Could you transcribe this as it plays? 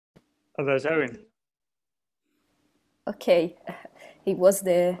Otherwise, Erin. Okay, it was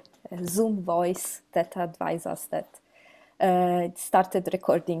the Zoom voice that advised us that it started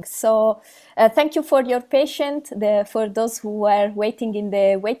recording. So thank you for your patience, for those who were waiting in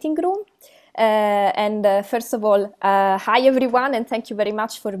the waiting room. First of all, hi everyone, and thank you very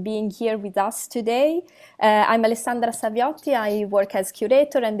much for being here with us today. I'm Alessandra Saviotti. I work as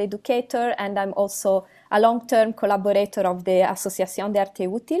curator and educator, and I'm also a long-term collaborator of the Associazione d'Arte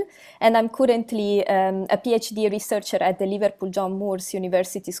Útil, and I'm currently a PhD researcher at the Liverpool John Moores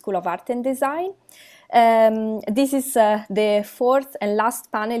University School of Art and Design. This is the fourth and last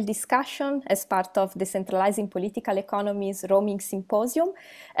panel discussion as part of Decentralizing Political Economies Roaming Symposium,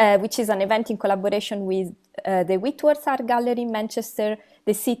 which is an event in collaboration with the Whitworth Art Gallery in Manchester,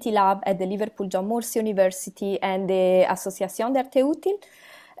 the City Lab at the Liverpool John Moores University, and the Associazione d'Arte Útil.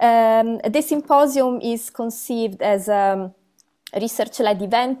 The symposium is conceived as a research-led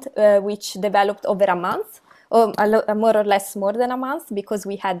event which developed over a month. More or less more than a month, because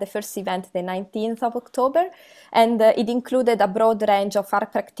we had the first event the 19th of October, and it included a broad range of art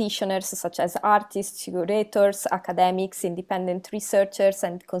practitioners such as artists, curators, academics, independent researchers,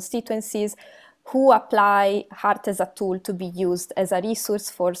 and constituencies who apply art as a tool to be used as a resource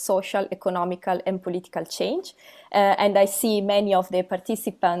for social, economical, and political change. And I see many of the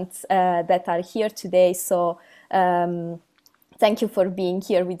participants that are here today, so thank you for being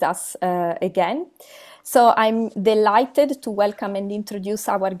here with us again. So I'm delighted to welcome and introduce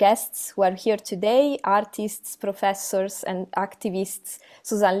our guests who are here today, artists, professors, and activists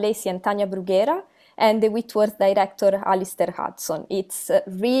Suzanne Lacy and Tania Bruguera, and the Whitworth director Alistair Hudson. It's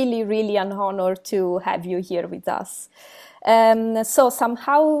really, really an honor to have you here with us. So some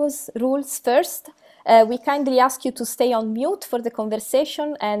house rules first. We kindly ask you to stay on mute for the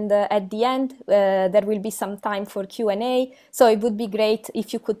conversation, and at the end there will be some time for Q&A. So it would be great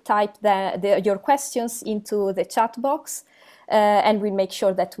if you could type your questions into the chat box, and we'll make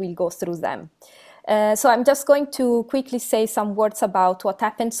sure that we'll go through them. So I'm just going to quickly say some words about what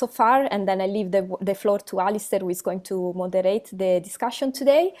happened so far, and then I leave the floor to Alistair, who is going to moderate the discussion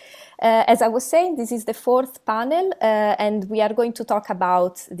today. As I was saying, this is the fourth panel, and we are going to talk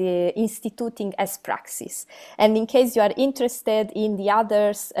about the instituting as praxis. And in case you are interested in the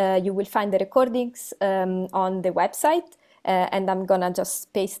others, you will find the recordings on the website, and I'm gonna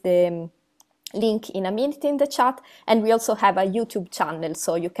just paste the link in a minute in the chat, and we also have a YouTube channel,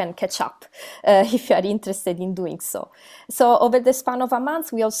 so you can catch up if you are interested in doing so. So over the span of a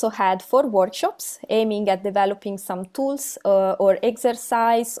month, we also had 4 workshops aiming at developing some tools or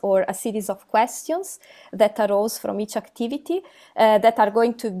exercise or a series of questions that arose from each activity that are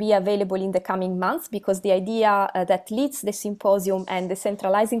going to be available in the coming months, because the idea that leads the symposium and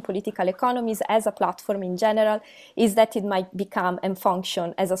decentralizing political economies as a platform in general is that it might become and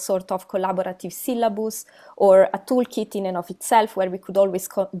function as a sort of collaborative syllabus or a toolkit in and of itself, where we could always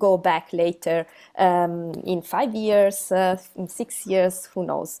go back later in 5 years, in 6 years, who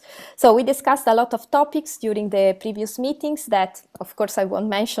knows. So we discussed a lot of topics during the previous meetings that, of course, I won't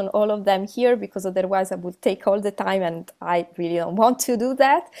mention all of them here, because otherwise I would take all the time, and I really don't want to do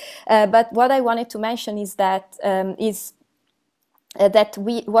that. But what I wanted to mention is that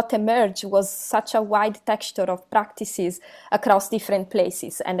what emerged was such a wide texture of practices across different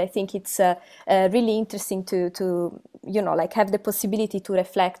places, and I think it's really interesting to like have the possibility to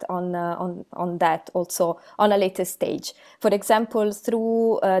reflect on that also on a later stage. For example,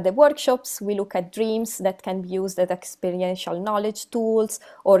 through the workshops, we look at dreams that can be used as experiential knowledge tools,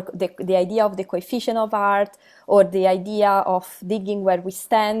 or the idea of the coefficient of art, or the idea of digging where we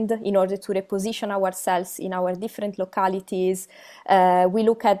stand in order to reposition ourselves in our different localities. We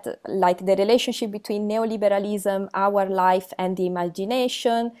look at like the relationship between neoliberalism, our life, and the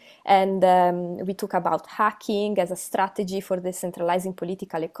imagination, and we talk about hacking as a strategy for decentralizing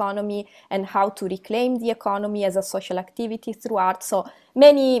political economy, and how to reclaim the economy as a social activity through art. So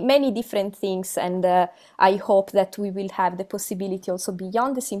many different things, and I hope that we will have the possibility also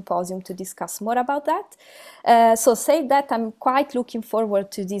beyond the symposium to discuss more about that. So say that I'm quite looking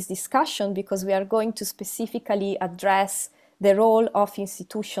forward to this discussion, because we are going to specifically address the role of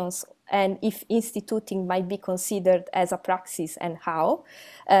institutions and if instituting might be considered as a praxis and how.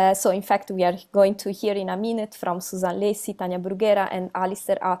 So in fact, we are going to hear in a minute from Suzanne Lacy, Tania Bruguera, and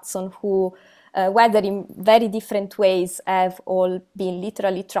Alistair Hudson, who whether in very different ways have all been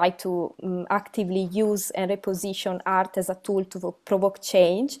literally tried to actively use and reposition art as a tool to provoke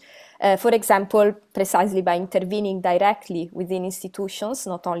change. For example, precisely by intervening directly within institutions,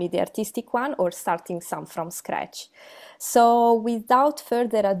 not only the artistic one, or starting some from scratch. So without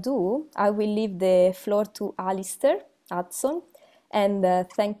further ado, I will leave the floor to Alistair Hudson, And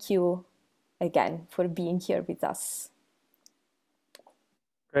thank you again for being here with us.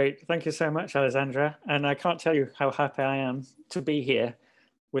 Great. Thank you so much, Alessandra. And I can't tell you how happy I am to be here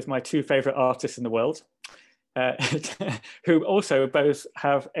with my two favorite artists in the world, who also both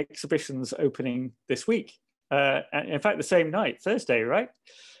have exhibitions opening this week. In fact, the same night, Thursday, right?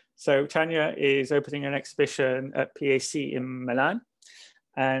 So Tania is opening an exhibition at PAC in Milan,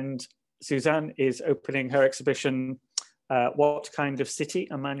 and Suzanne is opening her exhibition, What Kind of City?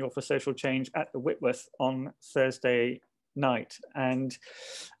 A Manual for Social Change, at the Whitworth on Thursday night. And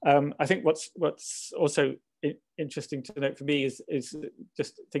I think what's also interesting to note for me is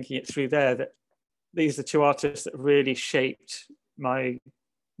just thinking it through there, that these are two artists that really shaped my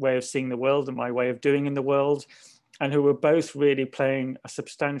way of seeing the world and my way of doing in the world, and who were both really playing a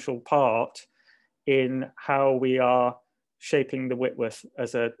substantial part in how we are shaping the Whitworth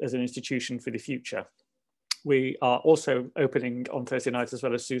as an institution for the future. We are also opening on Thursday night as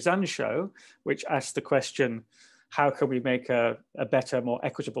well as Suzanne's show, which asks the question, how can we make a better, more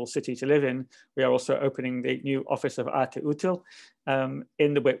equitable city to live in? We are also opening the new Office of Arte Útil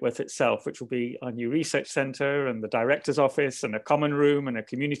in the Whitworth itself, which will be our new research centre and the director's office and a common room and a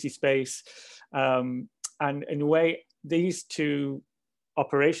community space. And in a way, these two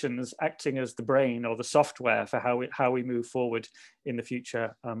operations acting as the brain or the software for how we move forward in the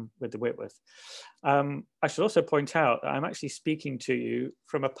future with the Whitworth. I should also point out that I'm actually speaking to you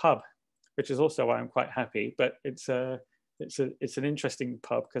from a pub, which is also why I'm quite happy, but it's an interesting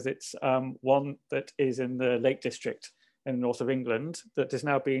pub because it's one that is in the Lake District in the north of England that has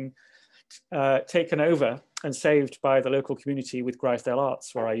now been taken over and saved by the local community with Grisdale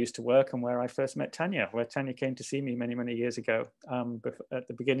Arts, where I used to work and where I first met Tania, where Tania came to see me many, many years ago at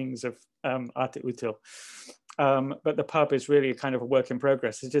the beginnings of Arte Útil. But the pub is really a kind of a work in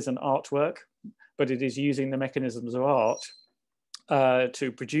progress. It is an artwork, but it is using the mechanisms of art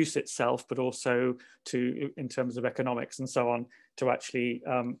to produce itself, but also to, in terms of economics and so on, to actually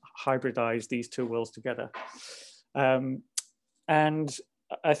hybridize these two worlds together. And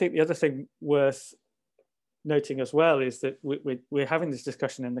I think the other thing worth noting as well is that we're having this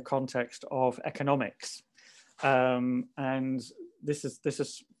discussion in the context of economics. And this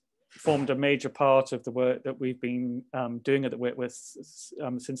has formed a major part of the work that we've been doing at the Whitworth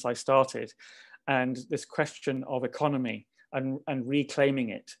since I started. And this question of economy and reclaiming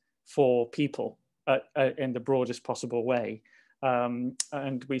it for people in the broadest possible way.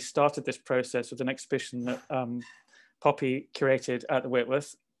 And we started this process with an exhibition that Poppy curated at the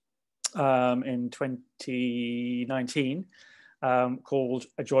Whitworth in 2019 called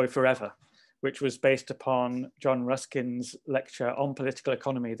A Joy Forever, which was based upon John Ruskin's lecture on political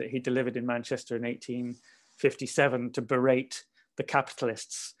economy that he delivered in Manchester in 1857 to berate the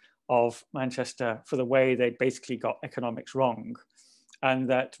capitalists of Manchester for the way they basically got economics wrong, and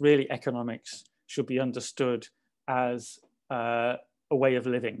that really economics should be understood as a way of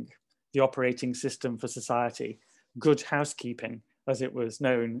living, the operating system for society, good housekeeping, as it was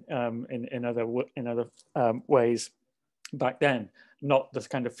known in other ways back then, not the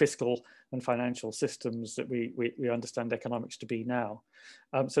kind of fiscal and financial systems that we understand economics to be now.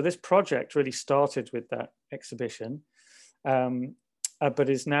 So this project really started with that exhibition, but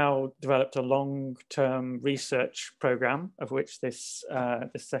is now developed a long-term research program, of which this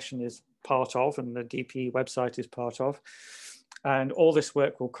session is part of, and the DPE website is part of. And all this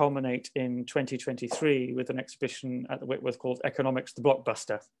work will culminate in 2023 with an exhibition at the Whitworth called Economics the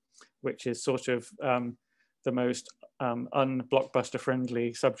Blockbuster, which is sort of the most un-blockbuster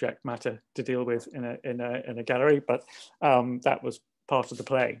friendly subject matter to deal with in a gallery, but that was part of the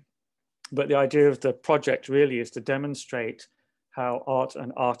play. But the idea of the project really is to demonstrate how art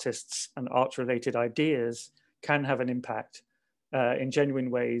and artists and art-related ideas can have an impact in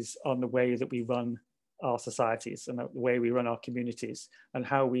genuine ways on the way that we run our societies and the way we run our communities, and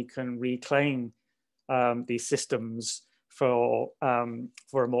how we can reclaim these systems for a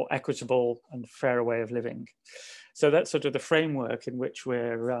more equitable and fairer way of living. So that's sort of the framework in which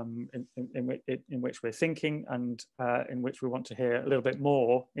we're in which we're thinking, and in which we want to hear a little bit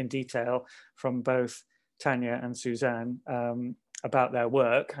more in detail from both Tania and Suzanne about their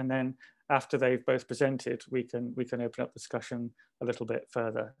work, and then after they've both presented, we can open up discussion a little bit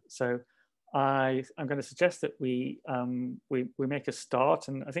further. So I'm going to suggest that we make a start,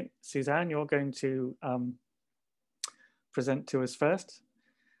 and I think Suzanne, you're going to present to us first.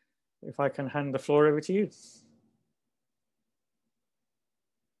 If I can hand the floor over to you.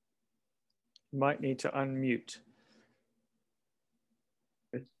 You might need to unmute.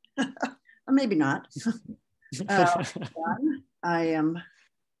 Maybe not. I am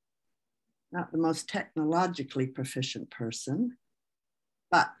not the most technologically proficient person.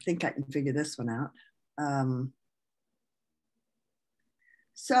 but I think I can figure this one out.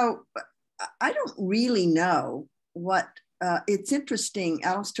 So I don't really know what, it's interesting,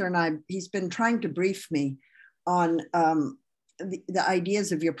 Alistair and I, he's been trying to brief me on the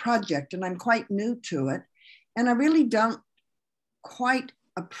ideas of your project, and I'm quite new to it. And I really don't quite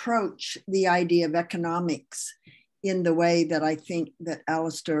approach the idea of economics in the way that I think that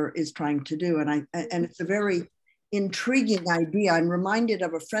Alistair is trying to do. And it's a very intriguing idea. I'm reminded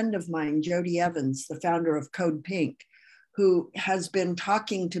of a friend of mine, Jody Evans, the founder of Code Pink, who has been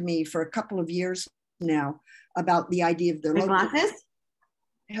talking to me for a couple of years now about the idea of the local. Glasses?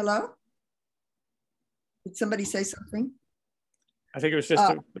 Hello? Did somebody say something? I think it was just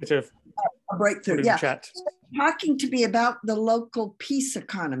a bit of a breakthrough. Yeah. Chat. Talking to me about the local peace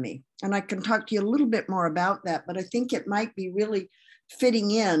economy. And I can talk to you a little bit more about that, but I think it might be really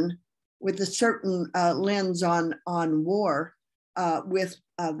fitting in with a certain lens on war with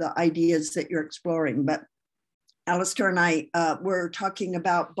the ideas that you're exploring. But Alistair and I were talking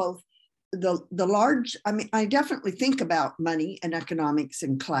about both the large, I mean, I definitely think about money and economics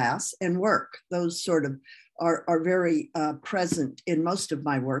and class and work. Those sort of are very present in most of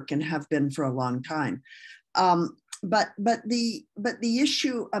my work and have been for a long time. But the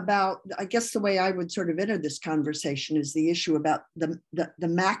issue about, I guess the way I would sort of enter this conversation is the issue about the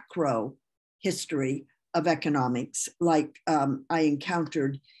macro history of economics, like I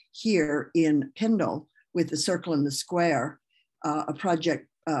encountered here in Pendle with the Circle in the Square, a project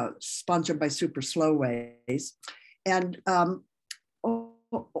sponsored by Super Slowways, and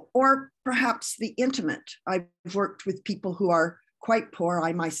or perhaps the intimate. I've worked with people who are quite poor.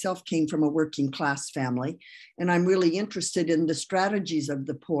 I myself came from a working class family, and I'm really interested in the strategies of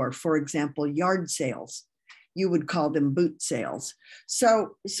the poor. For example, yard sales. You would call them boot sales.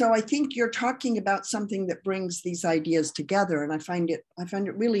 So I think you're talking about something that brings these ideas together, and I find it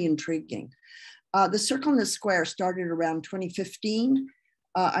really intriguing. The Circle in the Square started around 2015.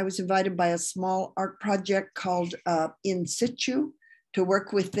 I was invited by a small art project called In Situ to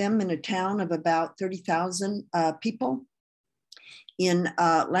work with them in a town of about 30,000 people in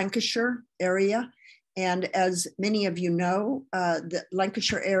Lancashire area. And as many of you know, the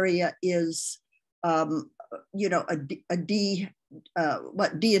Lancashire area is,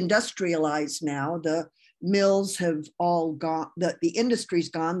 de-industrialized now. The mills have all gone, the industry's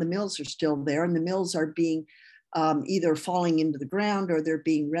gone, the mills are still there, and the mills are being either falling into the ground or they're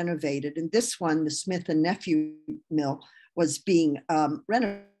being renovated. And this one, the Smith and Nephew mill, was being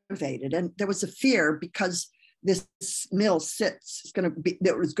renovated. And there was a fear because this mill that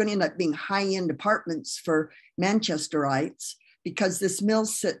was going to end up being high-end apartments for Manchesterites, because this mill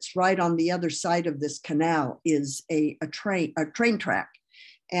sits right on the other side of this canal is a train track.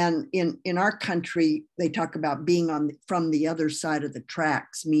 And in our country, they talk about being from the other side of the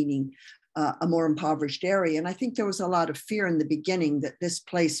tracks, meaning a more impoverished area. And I think there was a lot of fear in the beginning that this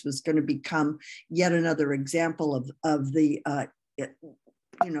place was going to become yet another example of the,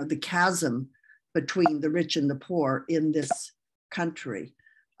 the chasm between the rich and the poor in this country.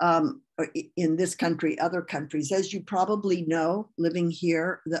 Other countries, as you probably know, living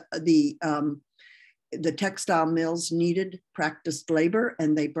here, the textile mills needed practiced labor,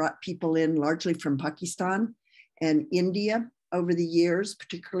 and they brought people in largely from Pakistan and India over the years,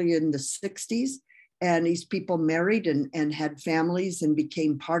 particularly in the 60s. And these people married and had families and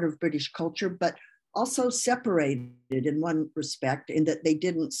became part of British culture, but also separated in one respect, in that they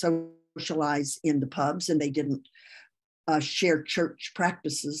didn't socialize in the pubs and they didn't share church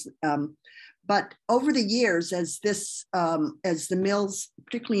practices. But over the years, as the mills,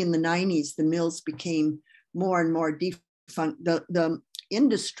 particularly in the 90s, the mills became more and more defunct, the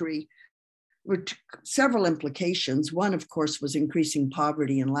industry were several implications. One, of course, was increasing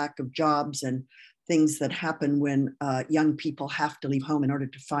poverty and lack of jobs and things that happen when young people have to leave home in order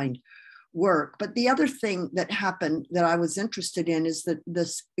to find work. But the other thing that happened that I was interested in is that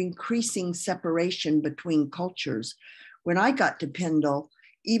this increasing separation between cultures. When I got to Pendle,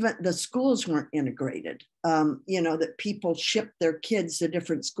 even the schools weren't integrated, that people shipped their kids to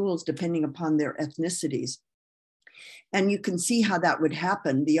different schools depending upon their ethnicities. And you can see how that would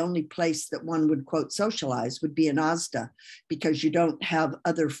happen. The only place that one would, quote, socialize would be in Asda, because you don't have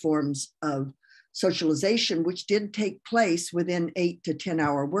other forms of socialization, which did take place within 8 to 10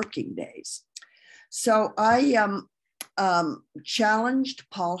 hour working days. So I challenged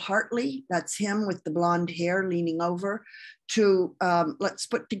Paul Hartley, that's him with the blonde hair leaning over, to let's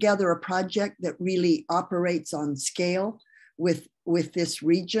put together a project that really operates on scale with this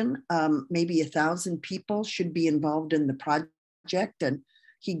region. Maybe 1,000 people should be involved in the project. And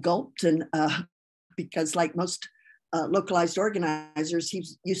he gulped, and because like most localized organizers.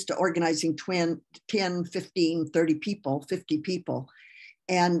 He's used to organizing 10, 15, 30 people, 50 people.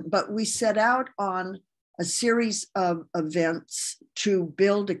 But we set out on a series of events to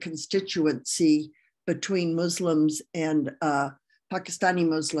build a constituency between Muslims and Pakistani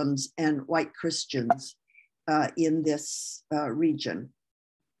Muslims and white Christians in this region.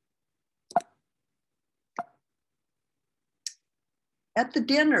 At the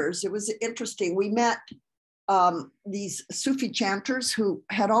dinners, it was interesting. We met these Sufi chanters who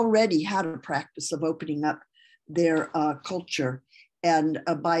had already had a practice of opening up their culture, and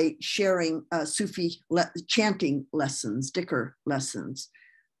by sharing Sufi chanting lessons, dhikr lessons.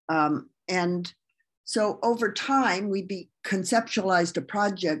 And so over time, we conceptualized a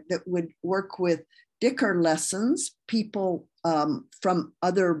project that would work with dhikr lessons, people from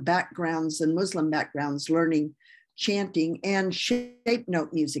other backgrounds and Muslim backgrounds learning chanting, and shape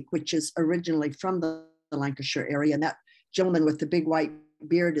note music, which is originally from the Lancashire area. And that gentleman with the big white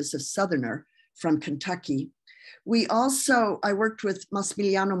beard is a Southerner from Kentucky. We also, I worked with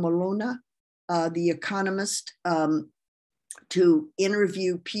Massimiliano Molona, the economist, to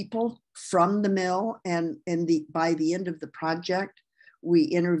interview people from the mill. And by the end of the project, we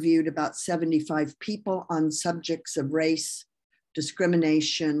interviewed about 75 people on subjects of race,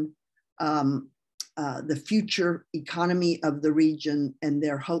 discrimination, the future economy of the region and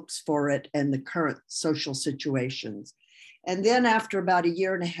their hopes for it, and the current social situations. And then after about a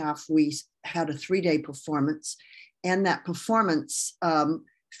year and a half, we had a 3-day performance. And that performance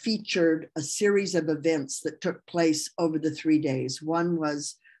featured a series of events that took place over the 3 days. One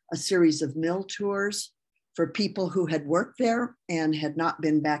was a series of mill tours for people who had worked there and had not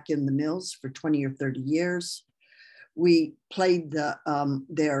been back in the mills for 20 or 30 years. We played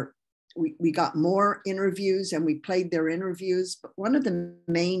we got more interviews and we played their interviews. But one of the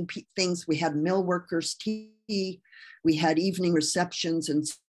main things, we had mill workers' tea, we had evening receptions and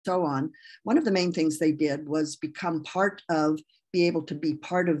so on. One of the main things they did was be able to be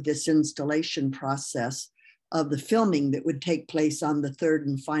part of this installation process of the filming that would take place on the 3rd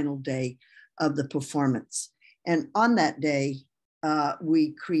and final day of the performance. And on that day,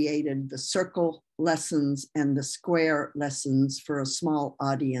 we created the circle lessons and the square lessons for a small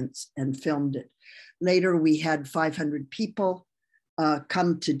audience and filmed it. Later, we had 500 people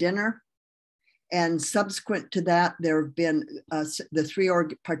come to dinner. And subsequent to that, there have been the 3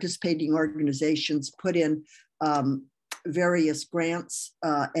 participating organizations put in various grants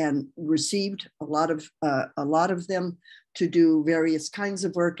and received a lot of them to do various kinds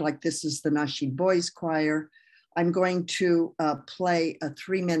of work, like this is the Nasheed Boys Choir. I'm going to play a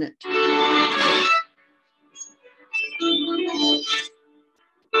 3-minute.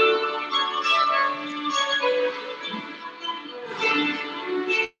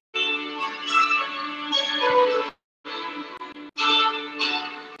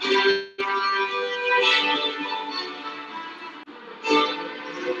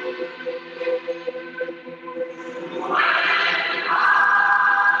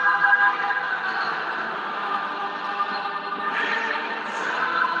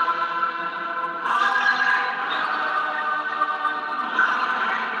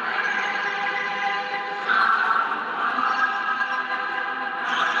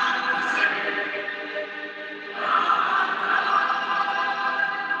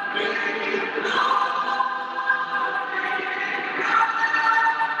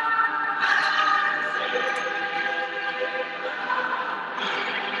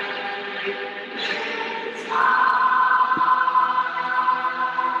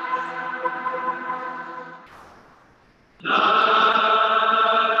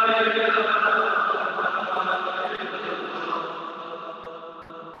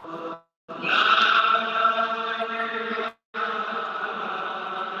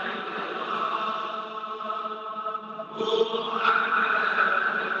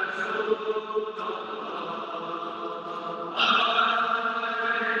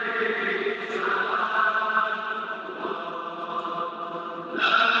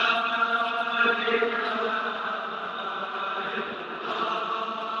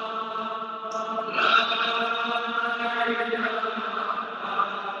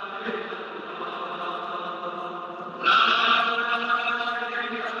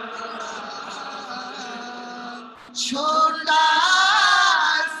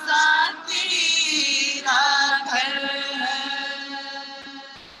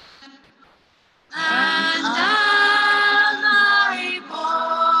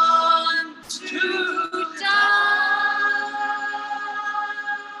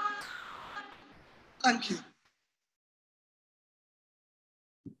 Thank you.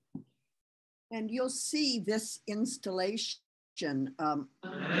 And you'll see this installation of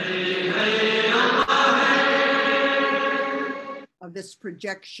this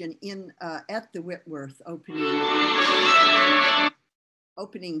projection in at the Whitworth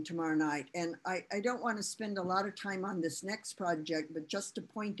opening tomorrow night. And I don't want to spend a lot of time on this next project, but just to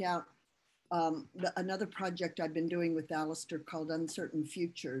point out another project I've been doing with Alistair called Uncertain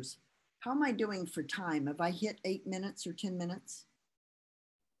Futures. How am I doing for time? Have I hit 8 minutes or 10 minutes?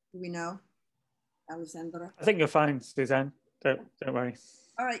 Do we know, Alessandra? I think you're fine, Suzanne. Don't worry.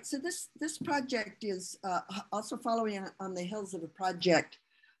 All right, so this project is also following on the heels of a project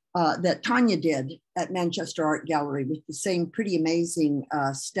that Tania did at Manchester Art Gallery with the same pretty amazing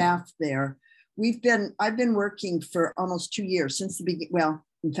staff there. I've been working for almost 2 years since the beginning, well,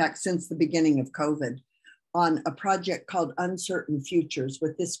 in fact, since the beginning of COVID, on a project called Uncertain Futures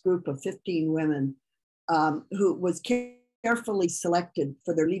with this group of 15 women who was carefully selected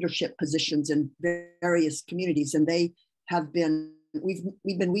for their leadership positions in various communities. And they have been, we've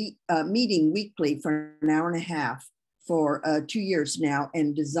been meeting weekly for an hour and a half for 2 years now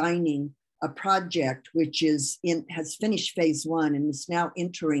and designing a project which has finished phase 1 and is now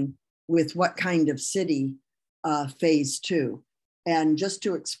entering with what kind of city phase 2. And just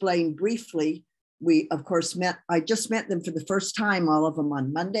to explain briefly, we of course I just met them for the first time, all of them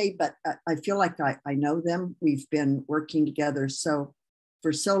on Monday, but I feel like I know them. We've been working together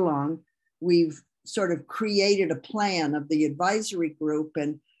for so long. We've sort of created a plan of the advisory group,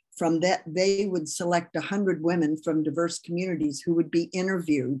 and from that, they would select 100 women from diverse communities who would be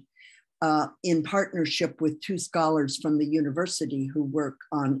interviewed in partnership with 2 scholars from the university who work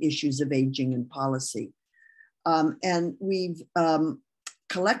on issues of aging and policy. And we've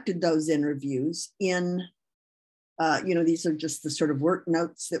collected those interviews in, these are just the sort of work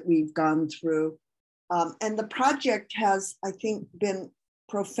notes that we've gone through. And the project has, I think, been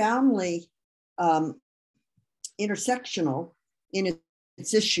profoundly intersectional in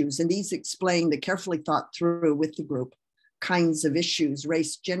its issues. And these explain the carefully thought through with the group kinds of issues: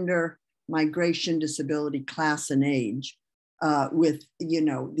 race, gender, migration, disability, class, and age, with,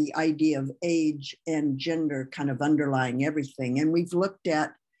 the idea of age and gender kind of underlying everything. And we've looked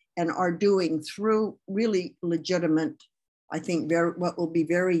at and are doing through really legitimate, I think, what will be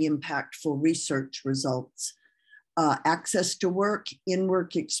very impactful research results. Access to work,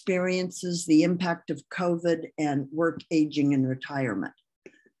 in-work experiences, the impact of COVID, and work, aging, and retirement.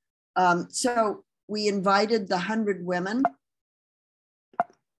 So we invited the 100 women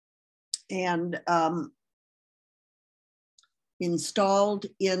and installed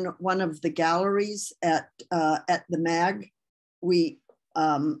in one of the galleries at the MAG. We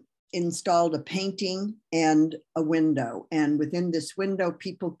installed a painting and a window. And within this window,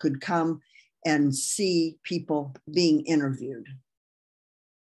 people could come and see people being interviewed.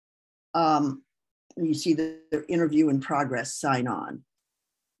 You see the interview in progress sign on.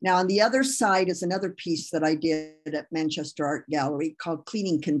 Now, on the other side is another piece that I did at Manchester Art Gallery called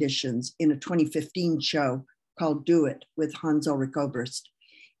Cleaning Conditions in a 2015 show called Do It with Hans Ulrich Oberst.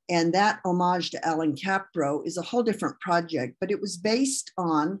 And that homage to Alan Capro is a whole different project, but it was based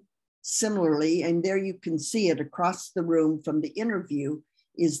on, similarly, and there you can see it across the room from the interview,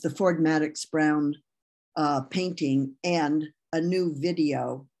 is the Ford Madox Brown painting and a new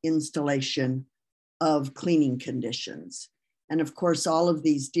video installation of cleaning conditions. And of course, all of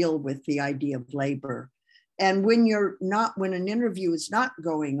these deal with the idea of labor. And when an interview is not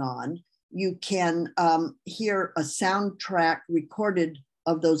going on, you can hear a soundtrack recorded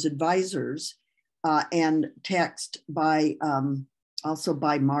of those advisors and text by also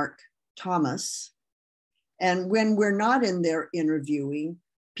by Mark Thomas. And when we're not in there interviewing,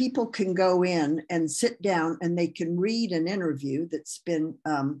 people can go in and sit down and they can read an interview that's been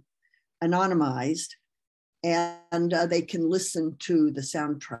anonymized, and they can listen to the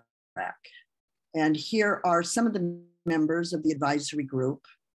soundtrack. And here are some of the members of the advisory group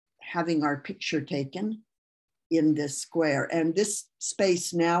having our picture taken in this square. And this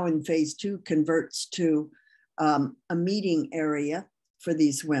space now in phase 2 converts to a meeting area for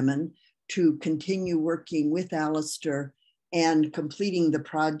these women to continue working with Alistair and completing the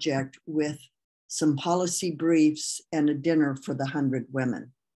project with some policy briefs and a dinner for the 100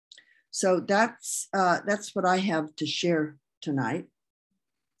 women. So that's what I have to share tonight.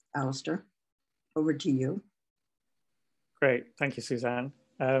 Alistair, over to you. Great, thank you, Suzanne.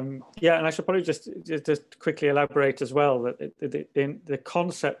 Yeah, and I should probably just quickly elaborate as well that in the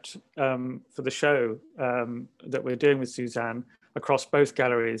concept for the show that we're doing with Suzanne across both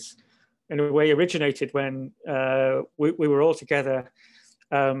galleries, in a way originated when we were all together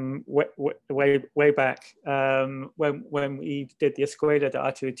way back when we did the Escuela de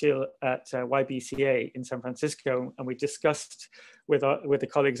Arte Útil at YBCA in San Francisco, and we discussed with the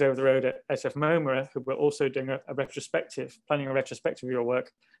colleagues over the road at SF MoMA, who were also doing a retrospective, planning a retrospective of your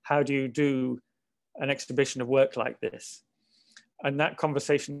work. How do you do an exhibition of work like this? And that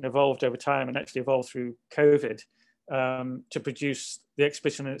conversation evolved over time, and actually evolved through COVID, to produce the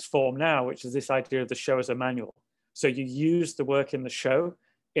exhibition in its form now, which is this idea of the show as a manual. So you use the work in the show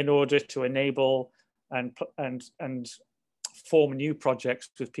in order to enable and form new projects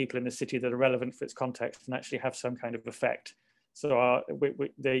with people in the city that are relevant for its context and actually have some kind of effect. So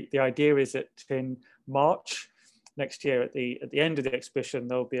the idea is that in March next year, at the end of the exhibition,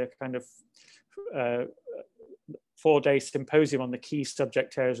 there'll be a kind of 4-day symposium on the key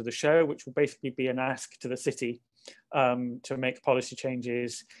subject areas of the show, which will basically be an ask to the city to make policy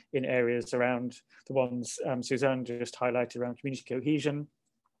changes in areas around the ones Suzanne just highlighted, around community cohesion,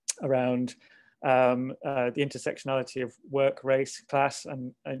 around the intersectionality of work, race, class,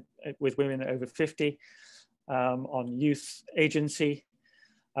 and with women over 50, on youth agency,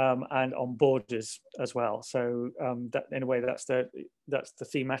 and on borders as well. So that, in a way, that's the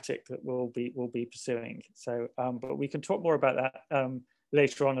thematic that we'll be pursuing. So, but we can talk more about that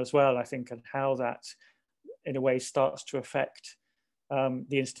later on as well, I think, and how that, in a way, starts to affect the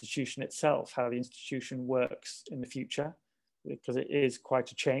institution itself, how the institution works in the future, because it is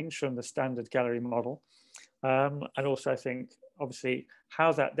quite a change from the standard gallery model. And also, I think, obviously,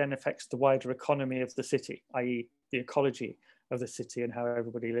 how that then affects the wider economy of the city, i.e. the ecology of the city and how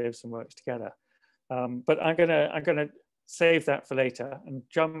everybody lives and works together. But I'm gonna save that for later and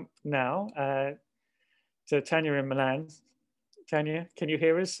jump now to Tania in Milan. Tania, can you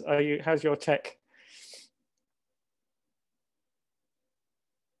hear us? How's your tech?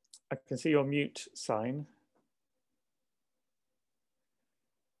 I can see your mute sign.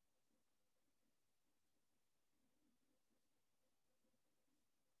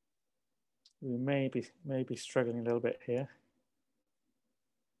 We may be struggling a little bit here.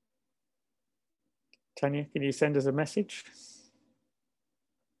 Tania, can you send us a message?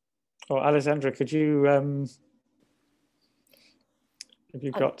 Or Alessandra, could you, have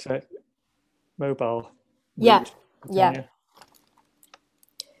you got mobile? Yeah, Tania?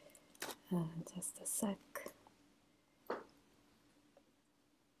 Just a sec.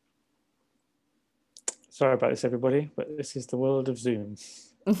 Sorry about this, everybody, but this is the world of Zoom.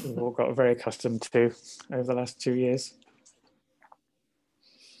 We've all got very accustomed to over the last 2 years.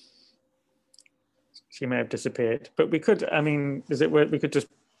 She may have disappeared, but we could, I mean, we could just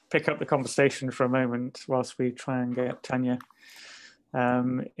pick up the conversation for a moment whilst we try and get Tania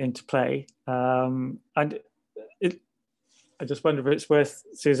into play. And I just wonder if it's worth,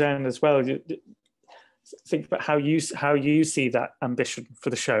 Suzanne, as well, think about how you see that ambition for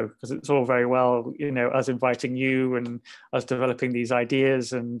the show, because it's all very well, you know, us inviting you and us developing these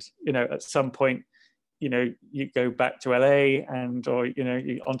ideas, and, you know, at some point, you know, you go back to LA and, or, you know,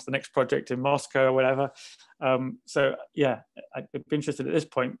 you onto the next project in Moscow or whatever. So yeah, I'd be interested at this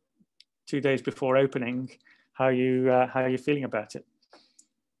point, 2 days before opening, how you're feeling about it.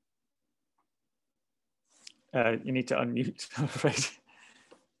 You need to unmute, I'm afraid.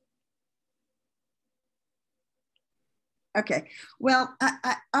 Okay, well,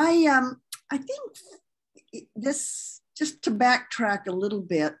 I think this, just to backtrack a little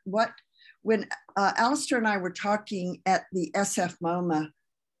bit, when Alistair and I were talking at the SF MoMA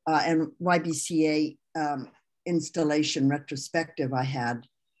and YBCA installation retrospective I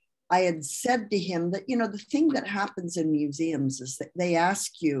had said to him that, you know, the thing that happens in museums is that they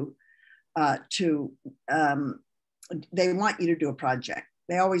ask you they want you to do a project.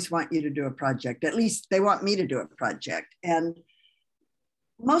 They always want you to do a project. At least they want me to do a project. And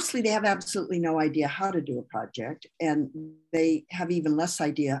mostly they have absolutely no idea how to do a project. And they have even less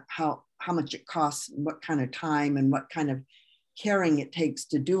idea how much it costs, and what kind of time and what kind of caring it takes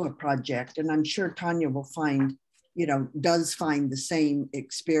to do a project. And I'm sure Tania will find, you know, does find the same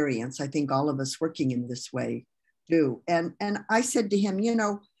experience. I think all of us working in this way do. And I said to him, you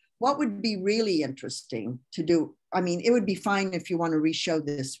know, what would be really interesting to do? I mean, it would be fine if you want to re-show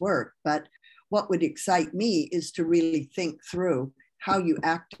this work, but what would excite me is to really think through how you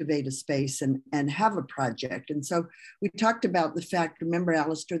activate a space and have a project. And so we talked about the fact, remember,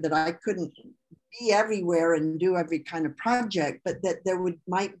 Alistair, that I couldn't be everywhere and do every kind of project, but that there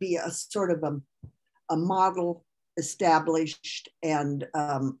might be a sort of a model established and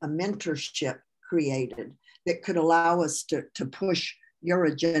a mentorship created that could allow us to push your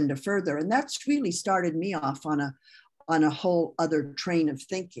agenda further. And that's really started me off on a whole other train of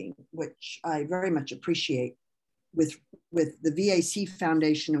thinking, which I very much appreciate. with the VAC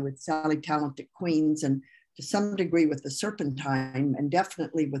Foundation and with Sally Talented Queens, and to some degree with the Serpentine, and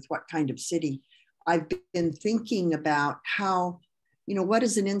definitely with What Kind of City, I've been thinking about how, what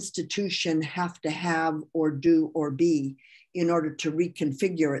does an institution have to have or do or be in order to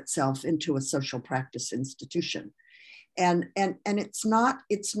reconfigure itself into a social practice institution? And it's not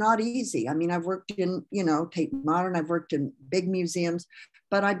easy. I mean, I've worked in, Tate Modern, I've worked in big museums,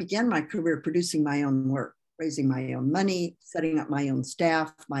 but I began my career producing my own work, raising my own money, setting up my own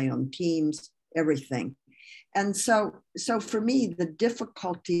staff, my own teams, everything. And so for me, the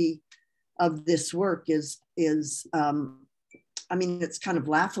difficulty of this work is it's kind of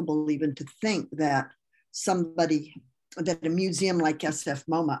laughable even to think that a museum like SF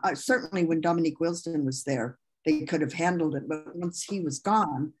MoMA, certainly when Dominique Wilsden was there, they could have handled it, but once he was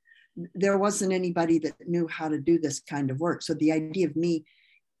gone, there wasn't anybody that knew how to do this kind of work. So the idea of me,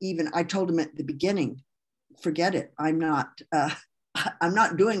 I told him at the beginning, forget it. I'm not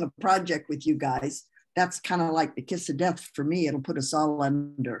doing a project with you guys. That's kind of like the kiss of death for me. It'll put us all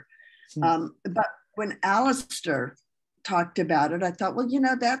under. But when Alistair talked about it, I thought, well,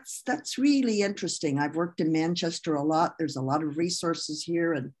 that's really interesting. I've worked in Manchester a lot. There's a lot of resources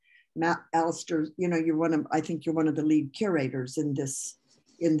here, and Alistair, I think you're one of the lead curators in this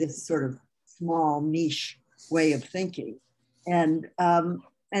sort of small niche way of thinking. And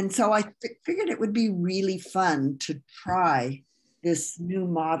so I figured it would be really fun to try this new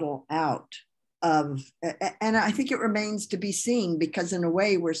model out and I think it remains to be seen, because in a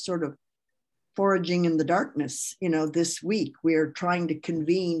way we're sort of foraging in the darkness. This week we're trying to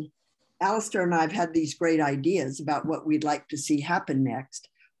convene. Alistair and I have had these great ideas about what we'd like to see happen next.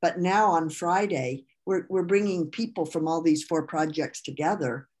 But now on Friday, we're bringing people from all these 4 projects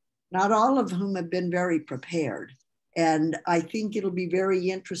together, not all of whom have been very prepared. And I think it'll be very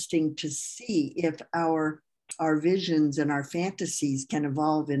interesting to see if our visions and our fantasies can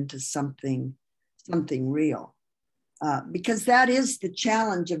evolve into something real. Because that is the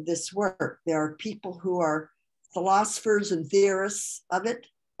challenge of this work. There are people who are philosophers and theorists of it,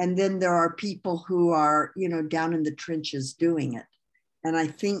 and then there are people who are, down in the trenches doing it. And I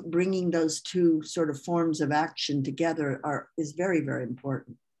think bringing those 2 sort of forms of action together is very, very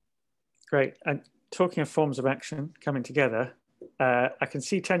important. Great. And talking of forms of action coming together, I can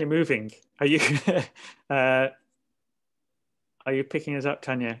see Tania moving. Are you picking us up,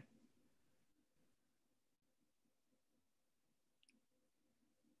 Tania?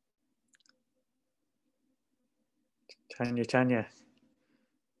 Tania.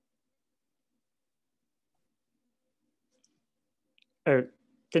 Oh,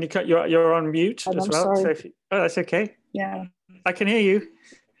 can you cut? You're on mute as well. Sorry. So that's okay. Yeah. I can hear you.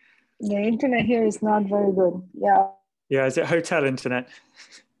 The internet here is not very good. Yeah. Yeah. Is it hotel internet?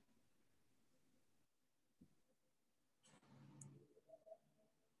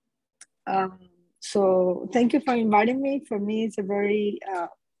 So thank you for inviting me. For me, it's a very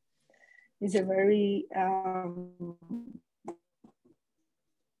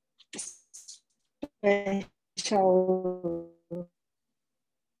special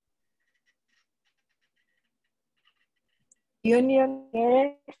union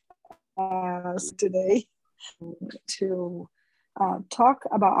here today to talk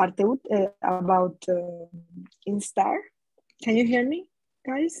about about Instar. Can you hear me,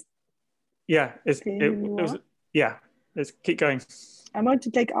 guys? Yeah, yeah. Let's keep going. I'm going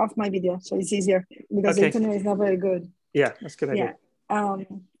to take off my video so it's easier, because the internet is not very good. Yeah, that's a good idea. Yeah.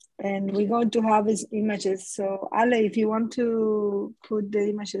 And we're going to have his images. So Ale, if you want to put the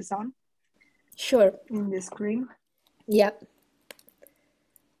images on. Sure. In the screen. Yeah.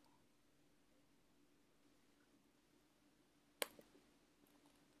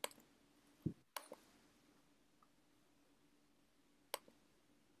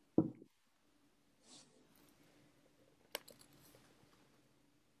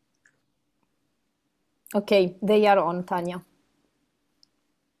 Okay, they are on, Tania.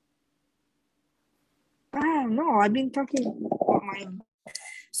 No, I've been talking about mine.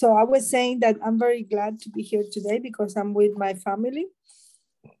 So I was saying that I'm very glad to be here today because I'm with my family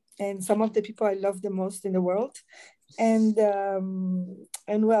and some of the people I love the most in the world. And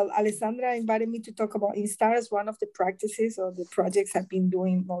well, Alessandra invited me to talk about Instar as one of the practices or the projects I've been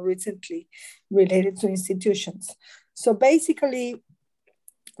doing more recently related to institutions. So basically,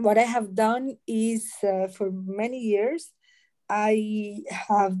 what I have done is for many years, I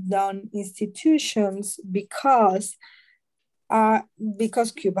have done institutions because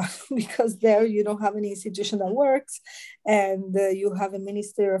Cuba, because there you don't have an institution that works, and you have a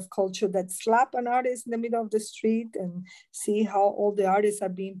Minister of Culture that slap an artist in the middle of the street and see how all the artists are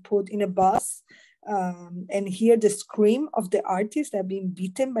being put in a bus and hear the scream of the artist that being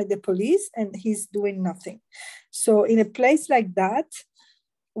beaten by the police, and he's doing nothing. So in a place like that,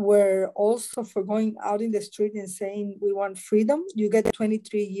 where also for going out in the street and saying we want freedom, you get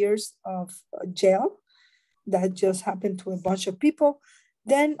 23 years of jail. That just happened to a bunch of people.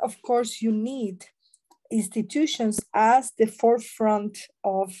 Then, of course, you need institutions as the forefront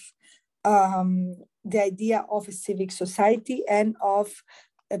of the idea of a civic society and of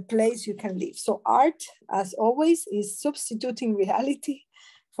a place you can live. So art, as always, is substituting reality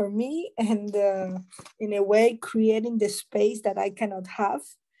for me, and in a way creating the space that I cannot have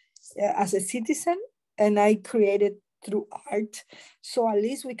as a citizen, and I created through art. So at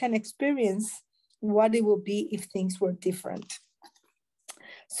least we can experience what it would be if things were different.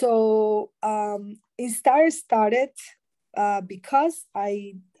 So it started because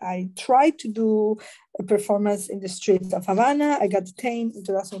I tried to do a performance in the streets of Havana. I got detained in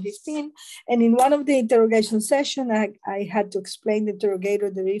 2015. And in one of the interrogation sessions, I had to explain to the interrogator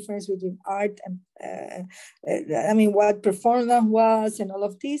the difference between art and, what performance was and all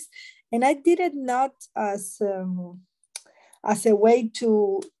of this. And I did it not as a way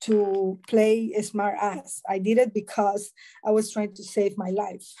to play a smart ass. I did it because I was trying to save my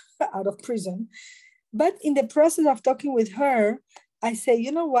life out of prison. But in the process of talking with her, I say,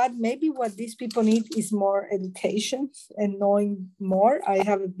 you know what, maybe what these people need is more education and knowing more. I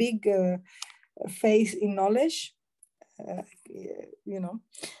have a big faith in knowledge,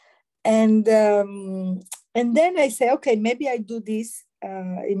 And then I say, okay, maybe I do this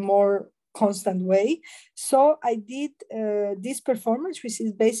in more constant way. So I did this performance, which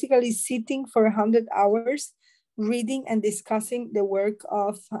is basically sitting for 100 hours, reading and discussing the work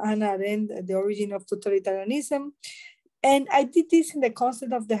of Hannah Arendt, The Origin of Totalitarianism. And I did this in the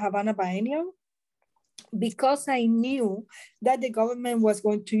context of the Havana Biennial, because I knew that the government was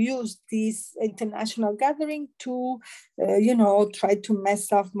going to use this international gathering to, try to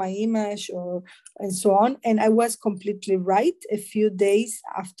mess up my image and so on. And I was completely right. A few days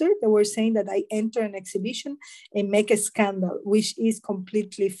after, they were saying that I enter an exhibition and make a scandal, which is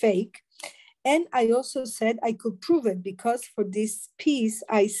completely fake. And I also said I could prove it because for this piece,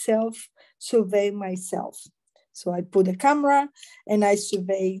 I self-survey myself. So I put a camera and I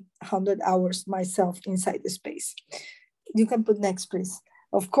survey 100 hours myself inside the space. You can put next, please.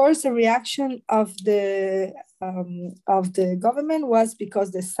 Of course, the reaction of the government was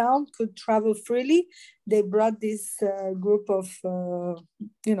because the sound could travel freely. They brought this group of,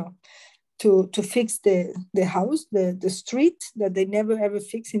 to fix the house, the street that they never ever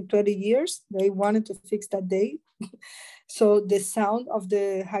fixed in 20 years. They wanted to fix that day. So the sound of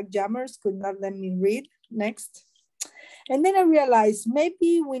the hack jammers could not let me read. Next. And then I realized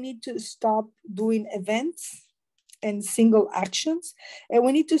maybe we need to stop doing events and single actions, and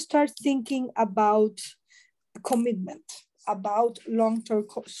we need to start thinking about commitment, about long-term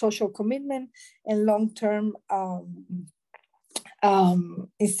social commitment and long-term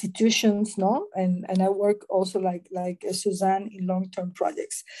institutions, no? And I work also like Suzanne in long-term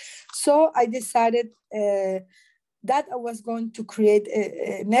projects. So I decided that I was going to create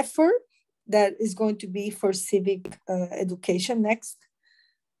an effort that is going to be for civic education. Next.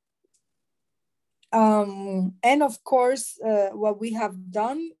 And of course, what we have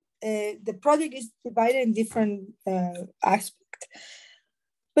done, the project is divided in different aspects,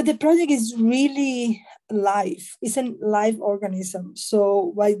 but the project is really live. It's a live organism.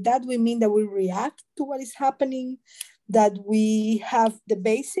 So by that, we mean that we react to what is happening, that we have the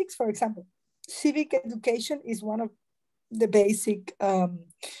basics. For example, civic education is one of the basic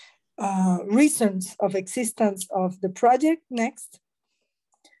reasons of existence of the project. Next.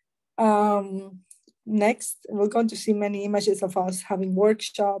 Next, we're going to see many images of us having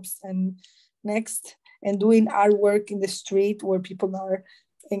workshops and next, and doing artwork in the street where people are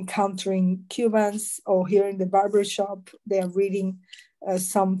encountering Cubans, or here in the barber shop, they are reading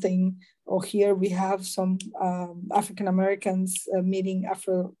something, or here we have some African-Americans meeting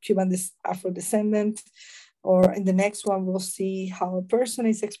Afro-Cuban Afro-descendant, or in the next one, we'll see how a person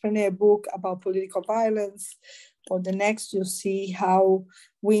is explaining a book about political violence, or the next, you'll see how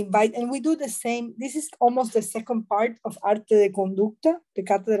we invite, and we do the same. This is almost the second part of Arte de Conducta, the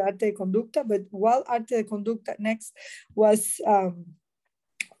Cátedra de Arte de Conducta, but while Arte de Conducta next was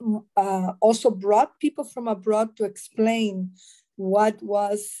also brought people from abroad to explain what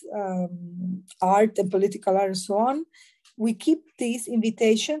was art and political art and so on. We keep this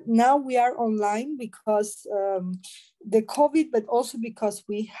invitation. Now we are online because the COVID, but also because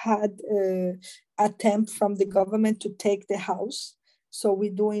we had an attempt from the government to take the house. So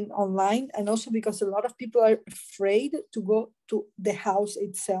we're doing online, and also because a lot of people are afraid to go to the house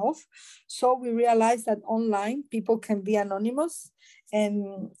itself. So we realized that online people can be anonymous.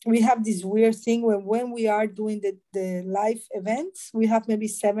 And we have this weird thing when we are doing the live events, we have maybe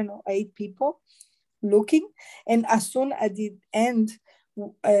 7 or 8 people looking. And as soon as the end,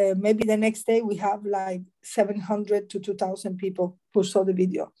 maybe the next day, we have like 700 to 2,000 people who saw the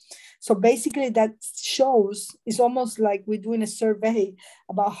video. So basically that shows, it's almost like we're doing a survey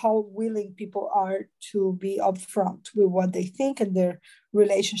about how willing people are to be upfront with what they think and their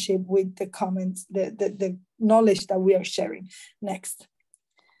relationship with the comments, the knowledge that we are sharing. Next.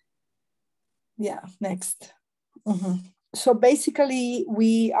 Yeah, next. So basically,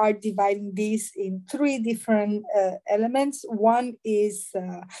 we are dividing this in 3 different elements. One is,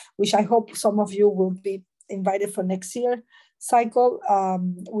 which I hope some of you will be invited for next year cycle.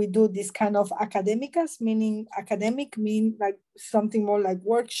 We do this kind of academicas, meaning academic mean like something more like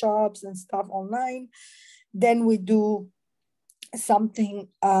workshops and stuff online. Then we do something,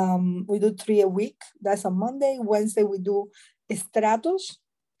 we do 3 a week. That's on Monday. Wednesday, we do estratos,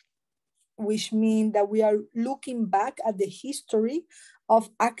 which means that we are looking back at the history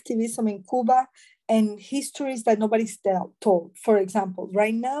of activism in Cuba and histories that nobody's told. For example,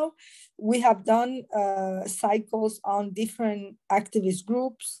 right now, we have done cycles on different activist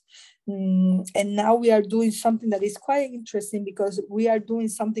groups. And now we are doing something that is quite interesting, because we are doing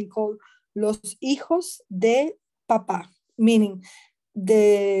something called Los Hijos de Papá, meaning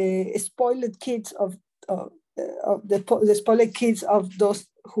the spoiled kids of the spoiled kids of those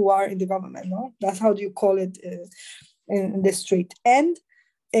who are in the government. No, that's how you call it in the street. And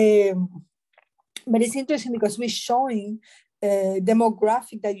but it's interesting because we're showing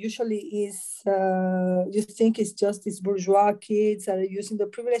demographic that usually is you think it's just these bourgeois kids that are using the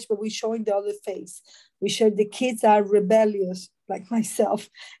privilege, but we're showing the other face. We show the kids are rebellious, like myself,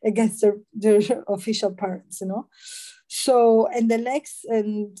 against their official parents, you know. So, and the next,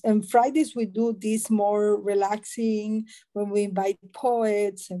 and Fridays, we do this more relaxing, when we invite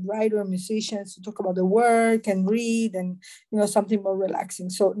poets and writers and musicians to talk about the work and read, and, you know, something more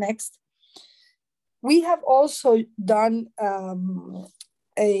relaxing. So next. We have also done a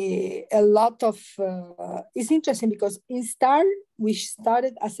lot of, it's interesting because in STAR, we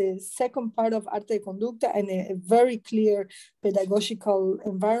started as a second part of Arte de Conducta and a very clear pedagogical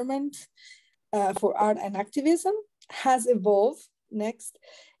environment for art and activism, has evolved next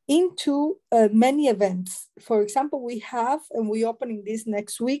into many events. For example, we have, and we're opening this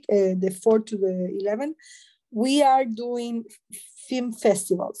next week, the 4th to the 11th, we are doing film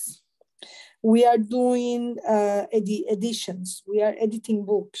festivals. We are doing editions. We are editing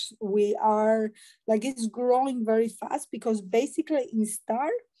books. We are, like, it's growing very fast because basically in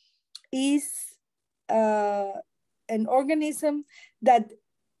STAR is an organism that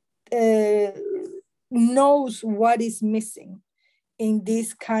knows what is missing in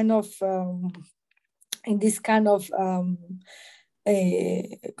this kind of,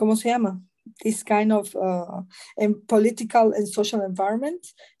 ¿cómo se llama? This kind of political and social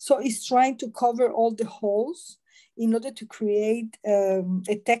environment. So it's trying to cover all the holes in order to create a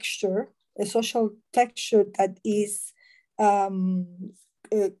texture, a social texture that is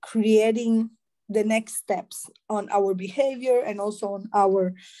creating the next steps on our behavior and also on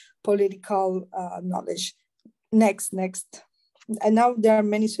our political knowledge. Next. And now there are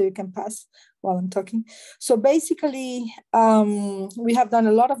many, so you can pass while I'm talking. So basically, we have done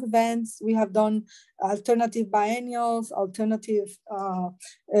a lot of events. We have done alternative biennials, alternative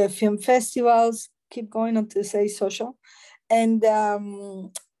film festivals, keep going on to say social. And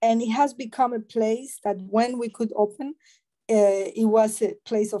it has become a place that when we could open, it was a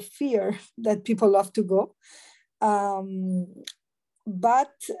place of fear that people love to go.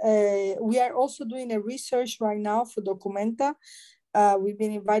 But we are also doing a research right now for Documenta. We've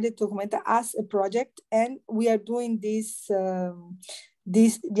been invited to Documenta as a project, and we are doing this research,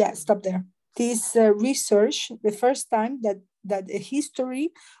 the first time that a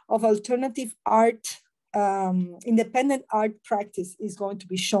history of alternative art, independent art practice is going to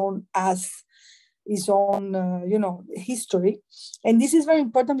be shown as its own, history. And this is very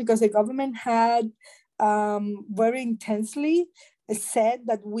important because the government had very intensely said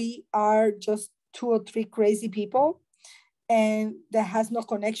that we are just 2 or 3 crazy people and that has no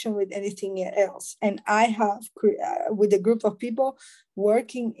connection with anything else. And I have, with a group of people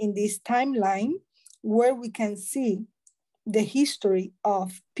working in this timeline where we can see the history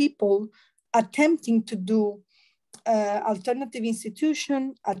of people attempting to do alternative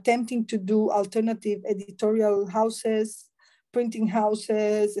institution, attempting to do alternative editorial houses, printing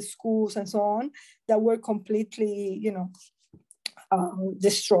houses, schools, and so on, that were completely,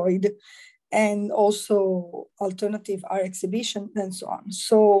 destroyed, and also alternative art exhibition and so on.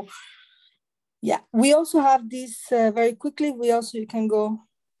 So yeah, we also have this very quickly. We also, you can go,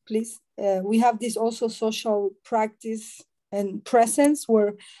 please. We have this also social practice and presence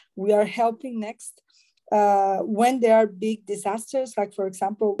where we are helping next when there are big disasters, like for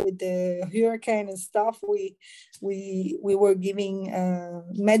example with the hurricane and stuff. We were giving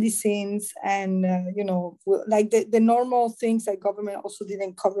medicines and you know, like the normal things that government also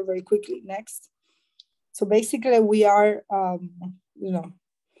didn't cover very quickly. Next. So basically we are you know,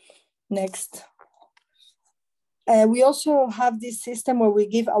 next. We also have this system where we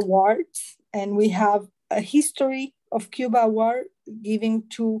give awards, and we have a history of Cuba award giving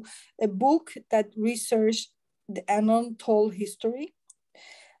to a book that researched the untold history.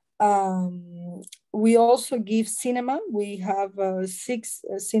 We also give cinema. We have 6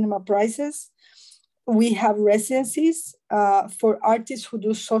 cinema prizes. We have residencies for artists who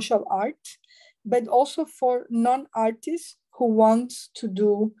do social art, but also for non-artists who want to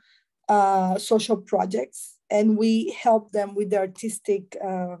do social projects, and we help them with the artistic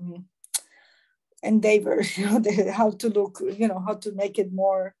endeavors, you know, how to look, you know, how to make it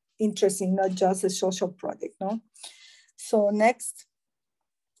more interesting, not just a social project, no? So next,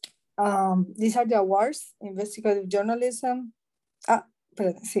 these are the awards: investigative journalism,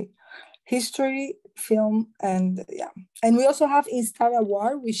 history, film, and yeah. And we also have Instar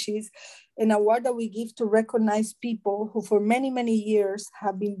Award, which is an award that we give to recognize people who for many, many years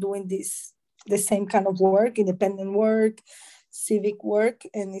have been doing the same kind of work, independent work, civic work,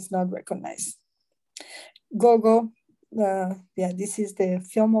 and it's not recognized. Go. Yeah, this is the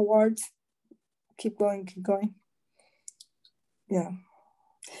film awards. Keep going. Yeah.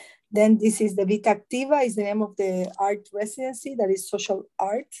 Then this is the Vita Activa, is the name of the art residency, that is social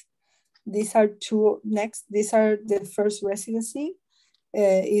art. These are 2 next. These are the first residency,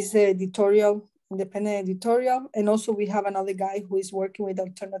 is the editorial, independent editorial. And also we have another guy who is working with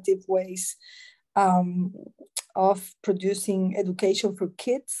alternative ways of producing education for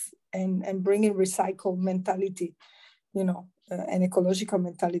kids and bringing recycled mentality, you know, and ecological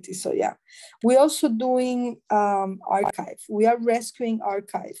mentality. So yeah, we're also doing archive. We are rescuing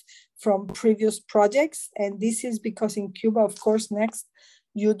archive from previous projects. And this is because in Cuba, of course, next,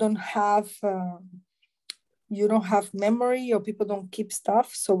 you don't have memory, or people don't keep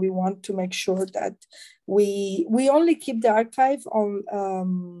stuff. So we want to make sure that we only keep the archive on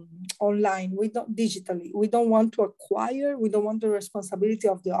online. We don't digitally. We don't want to acquire. We don't want the responsibility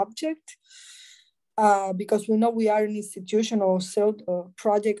of the object, because we know we are an institution or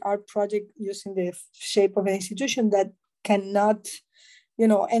art project using the shape of an institution that cannot, you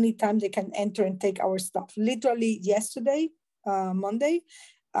know, anytime they can enter and take our stuff. Literally yesterday, Monday,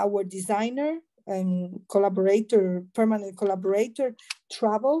 our designer and permanent collaborator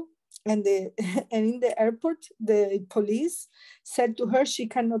travel, and in the airport, the police said to her she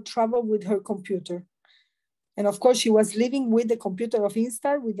cannot travel with her computer. And of course, she was living with the computer of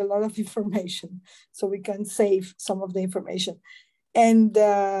Instar with a lot of information, so we can save some of the information. And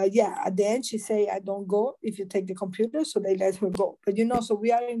yeah, at the end, she said, I don't go if you take the computer. So they let her go. But, you know, so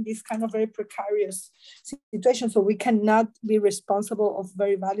we are in this kind of very precarious situation. So we cannot be responsible of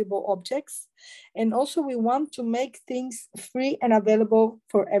very valuable objects. And also we want to make things free and available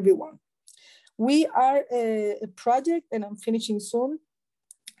for everyone. We are a project, and I'm finishing soon.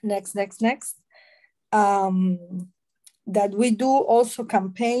 Next. That we do also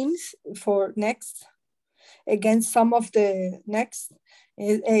campaigns for next, against some of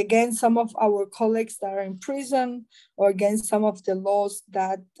our colleagues that are in prison, or against some of the laws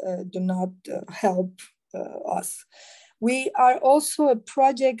that do not help us. We are also a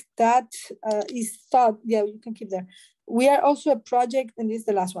project that is thought, yeah, you can keep there. We are also a project, and this is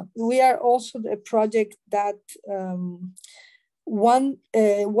the last one. We are also a project that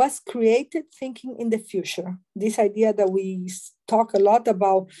was created thinking in the future. This idea that we talk a lot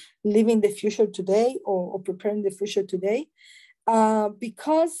about living the future today, or preparing the future today,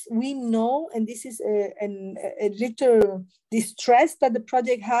 because we know, and this is a little distress that the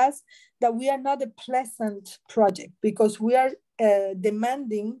project has, that we are not a pleasant project, because we are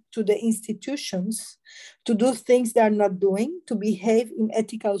demanding to the institutions to do things they are not doing, to behave in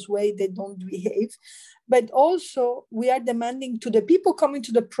ethical way they don't behave. But also we are demanding to the people coming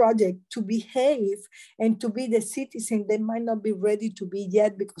to the project to behave and to be the citizen they might not be ready to be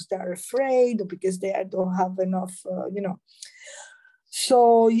yet, because they are afraid, or because they don't have enough, you know.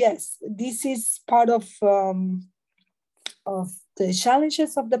 So yes, this is part of the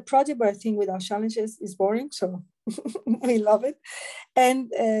challenges of the project, but I think without challenges is boring. So We love it. And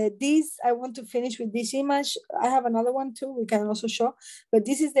this, I want to finish with this image. I have another one too, we can also show, but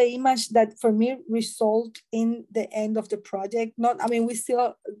this is the image that for me result in the end of the project. Not, I mean, we're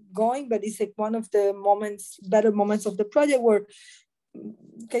still going, but it's like one of the moments, better moments of the project where,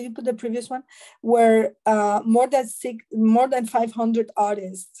 can you put the previous one? Where more than 500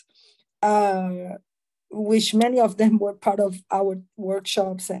 artists, which many of them were part of our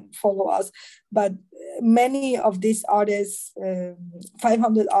workshops and follow us, but many of these artists,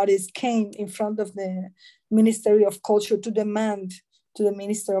 500 artists, came in front of the Ministry of Culture to demand to the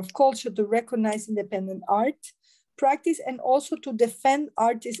Minister of Culture to recognize independent art practice and also to defend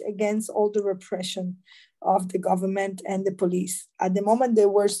artists against all the repression of the government and the police. At the moment, there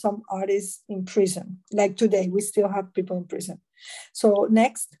were some artists in prison. Like today, we still have people in prison. So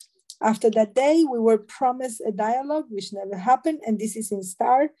next. After that day, we were promised a dialogue, which never happened. And this is in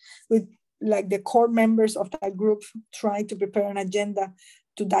STAR, with like the core members of that group trying to prepare an agenda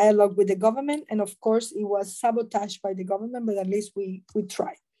to dialogue with the government. And of course, it was sabotaged by the government, but at least we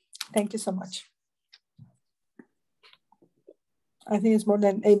tried. Thank you so much. I think it's more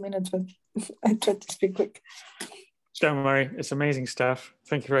than 8 minutes, but I tried to speak quick. Don't worry, it's amazing stuff.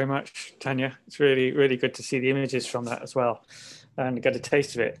 Thank you very much, Tania. It's really, really good to see the images from that as well and get a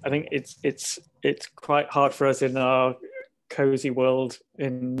taste of it. I think it's quite hard for us in our cozy world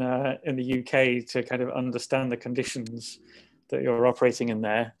in the UK to kind of understand the conditions that you're operating in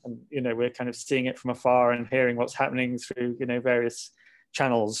there. And, you know, we're kind of seeing it from afar and hearing what's happening through, you know, various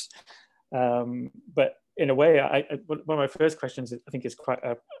channels. But in a way, one of my first questions, I think, is quite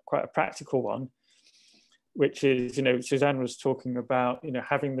a practical one, which is, you know, Suzanne was talking about, you know,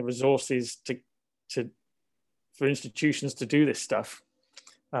 having the resources for institutions to do this stuff.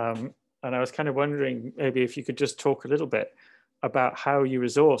 And I was kind of wondering maybe if you could just talk a little bit about how you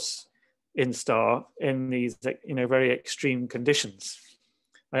resource in STAR in these, you know, very extreme conditions.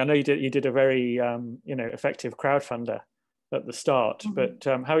 I know you did a very, you know, effective crowdfunder at the start, but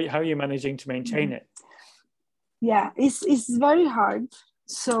how are you managing to maintain it? Yeah, it's very hard.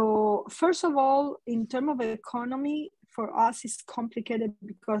 So first of all, in terms of economy, for us, it's complicated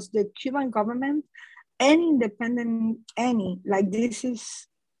because the Cuban government, like this is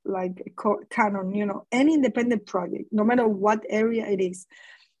like a canon, you know, any independent project, no matter what area it is,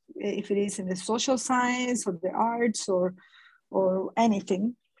 if it is in the social science or the arts or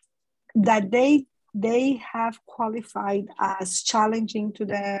anything, that they have qualified as challenging to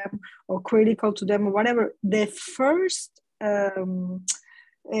them or critical to them or whatever, the first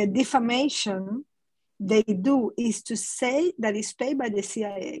defamation they do is to say that it's paid by the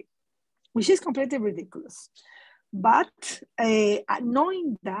CIA, which is completely ridiculous. But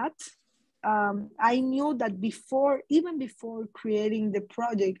knowing that, I knew that even before creating the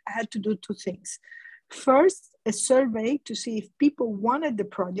project, I had to do two things. First, a survey to see if people wanted the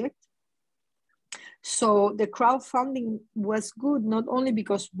project. So the crowdfunding was good, not only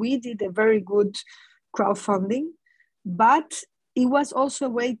because we did a very good crowdfunding, but it was also a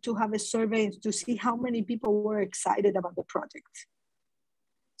way to have a survey to see how many people were excited about the project.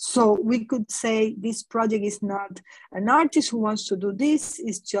 So we could say this project is not an artist who wants to do this,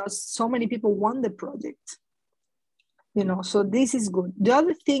 it's just so many people want the project. You know, so this is good. The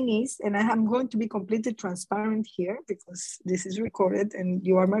other thing is, and I'm going to be completely transparent here because this is recorded and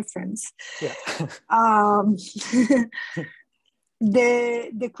you are my friends. Yeah.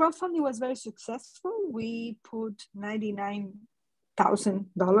 The crowdfunding was very successful. We put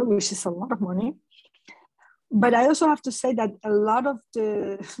 $99,000, which is a lot of money. But I also have to say that a lot of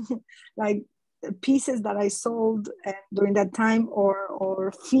the like pieces that I sold during that time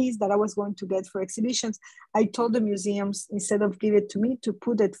or fees that I was going to get for exhibitions, I told the museums, instead of give it to me, to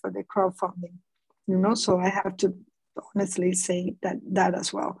put it for the crowdfunding, you know, so I have to honestly say that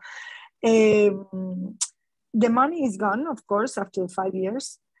as well. The money is gone, of course, after 5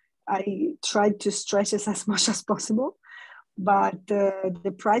 years. I tried to stretch it as much as possible. But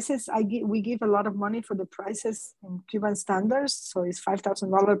the prices we give a lot of money for the prices in Cuban standards. So it's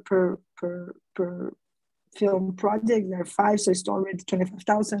 $5,000 per film project. There are 5, so it's already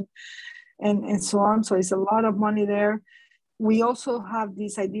 25,000, and so on. So it's a lot of money there. We also have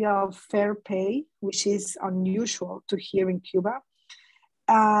this idea of fair pay, which is unusual to hear in Cuba.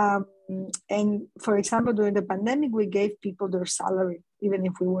 And for example, during the pandemic, we gave people their salary, even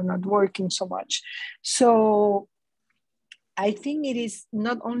if we were not working so much. So I think it is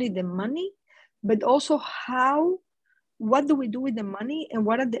not only the money, but also what do we do with the money and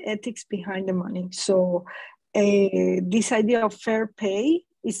what are the ethics behind the money? So this idea of fair pay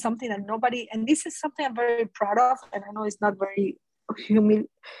is something that nobody, and this is something I'm very proud of, and I know it's not very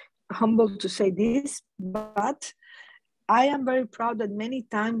humble to say this, but I am very proud that many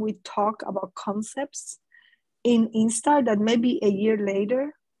times we talk about concepts in Instar that maybe a year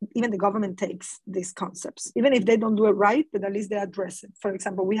later, even the government takes these concepts, even if they don't do it right, but at least they address it. For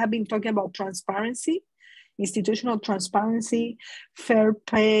example, we have been talking about transparency, institutional transparency, fair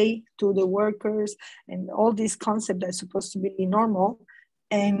pay to the workers, and all these concepts that are supposed to be normal.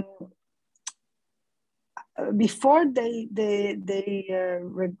 And before they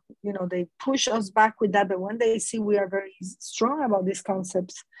push us back with that, but when they see we are very strong about these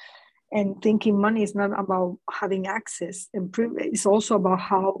concepts and thinking money is not about having access, and it's also about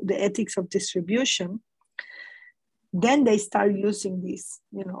how the ethics of distribution, then they start using this,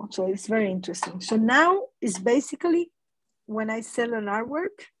 so it's very interesting. So now it's basically when I sell an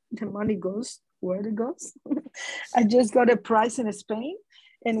artwork, the money goes where it goes. I just got a prize in Spain,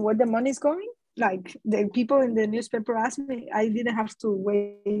 and where the money is going, like the people in the newspaper asked me, I didn't have to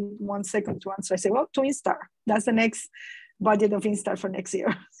wait 1 second to answer. I say, well, to Instar, that's the next budget of Instar for next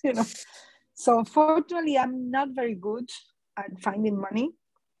year. So fortunately, I'm not very good at finding money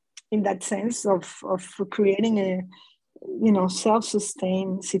in that sense of creating a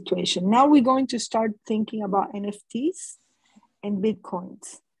self-sustained situation. Now we're going to start thinking about NFTs and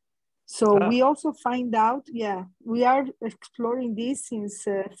Bitcoins. So we also find out, we are exploring this since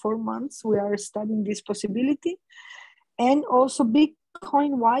 4 months. We are studying this possibility. And also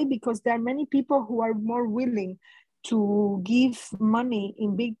Bitcoin, why? Because there are many people who are more willing to give money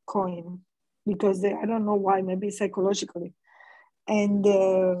in Bitcoin because I don't know why, maybe psychologically. And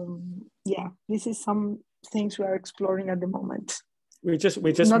this is some things we are exploring at the moment. We just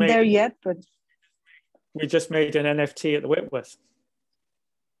not made, there yet, but we just made an NFT at the Whitworth,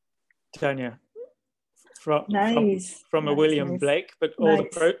 Tania, from a William Blake, but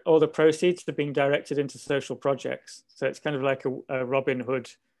all the proceeds are being directed into social projects. So it's kind of like a Robin Hood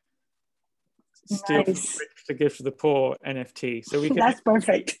steal from the rich to give to the poor NFT. So we can that's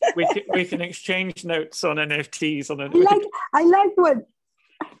perfect. we can exchange notes on NFTs on I like what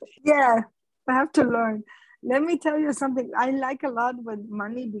I have to learn. Let me tell you something. I like a lot when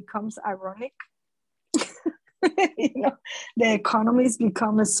money becomes ironic. The economies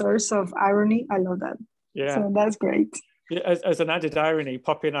become a source of irony. I love that. Yeah. So that's great. As an added irony,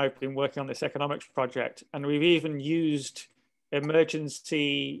 Poppy and I have been working on this economics project, and we've even used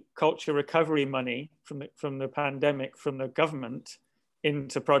emergency culture recovery money from the pandemic from the government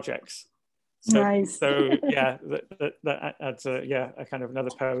into projects. So, nice. So yeah, that adds a kind of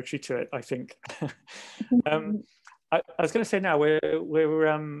another poetry to it, I think. I was going to say now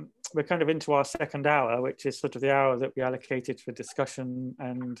we're kind of into our second hour, which is sort of the hour that we allocated for discussion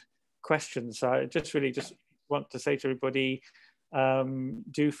and questions. So I just want to say to everybody,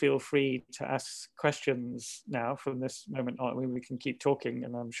 do feel free to ask questions now from this moment on. I mean, we can keep talking,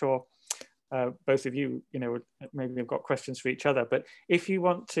 and I'm sure both of you, maybe have got questions for each other. But if you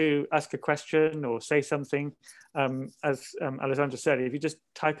want to ask a question or say something, as Alessandra said, if you just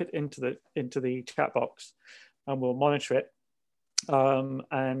type it into the chat box, and we'll monitor it.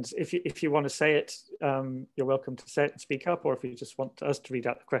 And if you want to say it, you're welcome to say it and speak up. Or if you just want us to read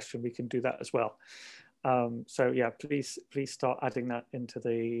out the question, we can do that as well. So yeah, please start adding that into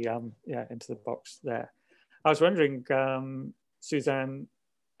the box there. I was wondering, Suzanne,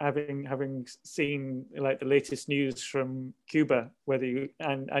 having seen like the latest news from Cuba, whether you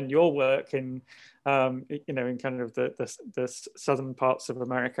and your work in in kind of the southern parts of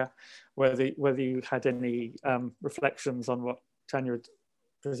America, whether you had any reflections on what Tania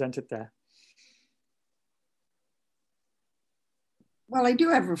presented there. Well, I do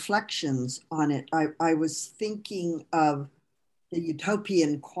have reflections on it. I was thinking of the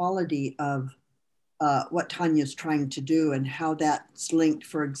utopian quality of what Tania's trying to do and how that's linked,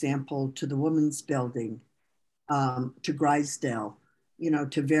 for example, to the Women's Building, to Grisdale,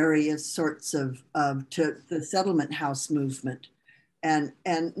 to various sorts of to the settlement house movement. And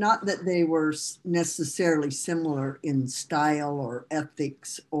not that they were necessarily similar in style or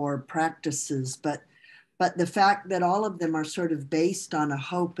ethics or practices, but the fact that all of them are sort of based on a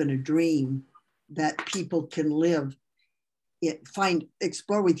hope and a dream that people can live,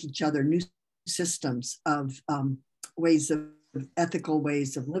 explore with each other new systems of ethical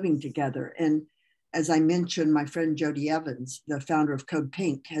ways of living together. And as I mentioned, my friend Jody Evans, the founder of Code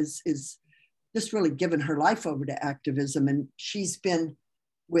Pink, is just really given her life over to activism. And she's been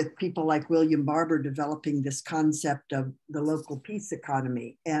with people like William Barber developing this concept of the local peace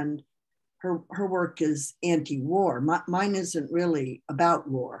economy. And her work is anti-war. Mine isn't really about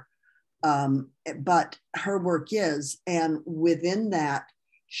war, but her work is. And within that,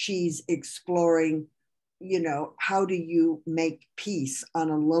 she's exploring how do you make peace on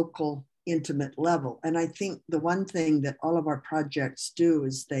a local, intimate level? And I think the one thing that all of our projects do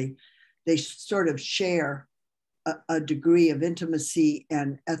is they sort of share a degree of intimacy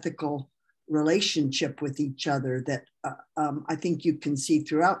and ethical relationship with each other that I think you can see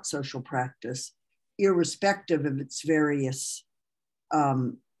throughout social practice, irrespective of its various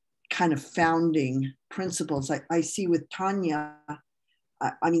kind of founding principles. I see with Tania,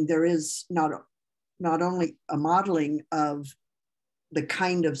 I mean, there is not only a modeling of the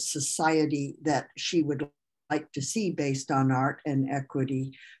kind of society that she would like to see based on art and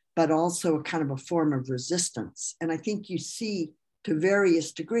equity, but also a kind of a form of resistance. And I think you see to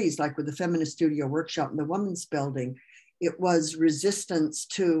various degrees, like with the Feminist Studio Workshop in the Women's Building, it was resistance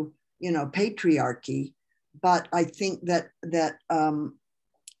to, patriarchy. But I think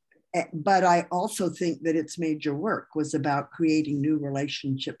but I also think that its major work was about creating new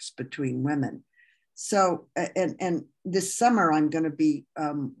relationships between women. So, and this summer I'm going to be,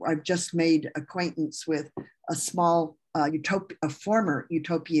 I've just made acquaintance with a small a former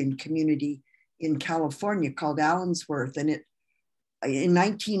utopian community in California called Allensworth. And in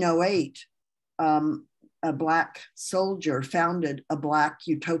 1908, a Black soldier founded a Black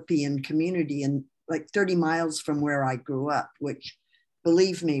utopian community in like 30 miles from where I grew up, which,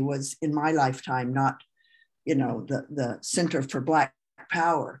 believe me, was in my lifetime not, the center for Black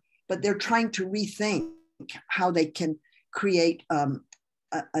power. But they're trying to rethink how they can create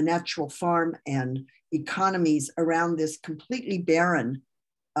a natural farm and economies around this completely barren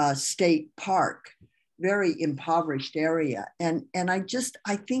state park, very impoverished area. And I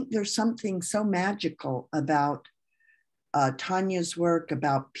think there's something so magical about Tania's work,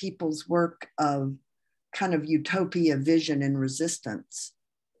 about people's work of kind of utopia, vision, and resistance,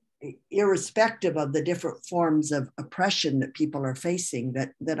 irrespective of the different forms of oppression that people are facing,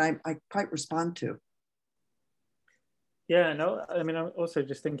 that I quite respond to. Yeah, no, I mean, I'm also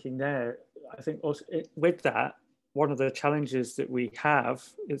just thinking there, I think also with that, one of the challenges that we have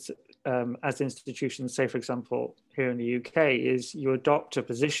is, as institutions, say, for example, here in the UK, is you adopt a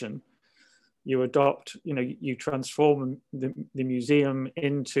position, you transform the museum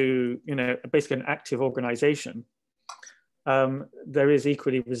into, basically an active organization. There is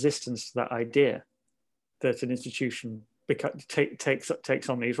equally resistance to that idea that an institution takes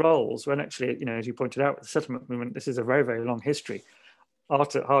on these roles, when actually, as you pointed out with the settlement movement, this is a very, very long history.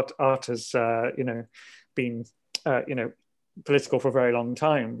 Art has, been, political for a very long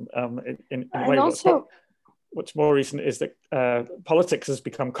time. In a way, what's more recent is that politics has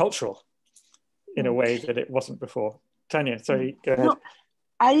become cultural in a way that it wasn't before. Tania, sorry, go ahead. No,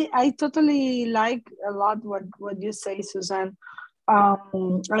 I totally like a lot what you say, Suzanne.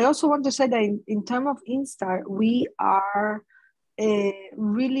 I also want to say that in terms of Instar, we are a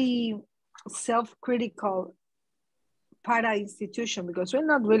really self-critical para-institution, because we're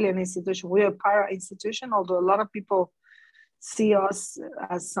not really an institution. We're a para-institution, although a lot of people see us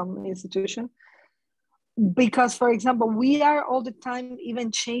as some institution. Because, for example, we are all the time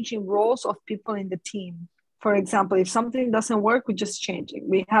even changing roles of people in the team. For example, if something doesn't work, we just change it.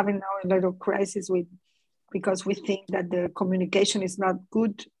 We're having now a little crisis because we think that the communication is not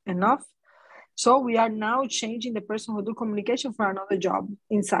good enough. So we are now changing the person who do communication for another job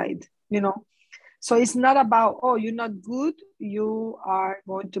inside, So it's not about, oh, you're not good, you are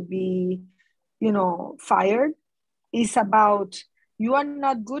going to be, fired. It's about, you are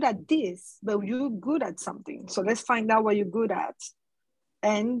not good at this, but you're good at something. So let's find out what you're good at.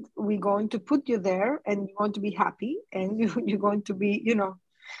 And we're going to put you there, and you're going to be happy, and you're going to be,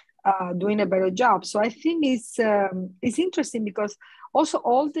 doing a better job. So I think it's interesting, because also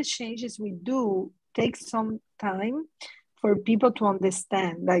all the changes we do take some time for people to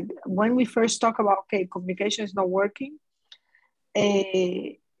understand. Like when we first talk about, okay, communication is not working,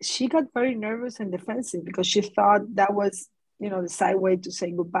 she got very nervous and defensive because she thought that was, the side way to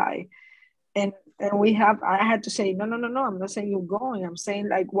say goodbye. And I had to say, no, I'm not saying you're going. I'm saying,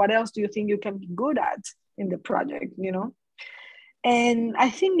 like, what else do you think you can be good at in the project, And I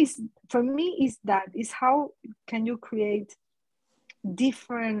think for me, is how can you create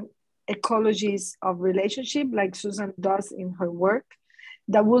different ecologies of relationship, like Suzanne does in her work,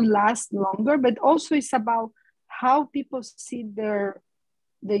 that will last longer, but also it's about how people see the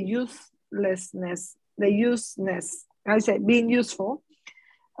uselessness, I say being useful,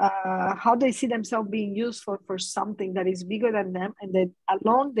 how they see themselves being useful for something that is bigger than them, and that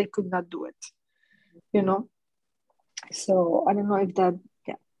alone they could not do it, So I don't know if that's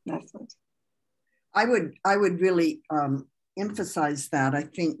it. I would really emphasize that. I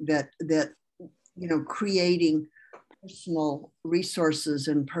think that creating personal resources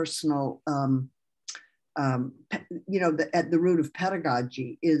and personal at the root of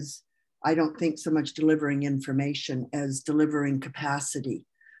pedagogy is, I don't think so much delivering information as delivering capacity,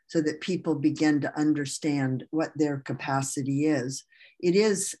 so that people begin to understand what their capacity is. It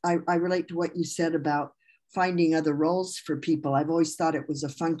is, I relate to what you said about finding other roles for people. I've always thought it was a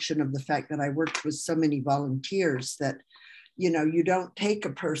function of the fact that I worked with so many volunteers that, you don't take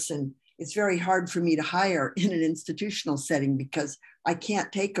a person. It's very hard for me to hire in an institutional setting because I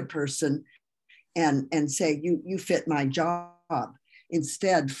can't take a person and say, you fit my job.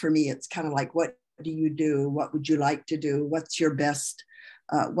 Instead, for me, it's kind of like, what do you do? What would you like to do? What's your best?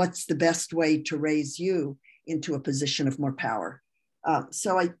 What's the best way to raise you into a position of more power?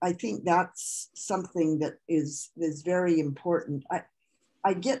 So I think that's something that is very important.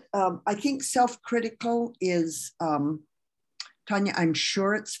 I think self-critical is, Tania, I'm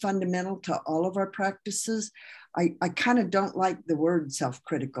sure it's fundamental to all of our practices. I kind of don't like the word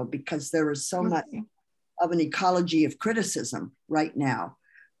self-critical because there is so much of an ecology of criticism right now.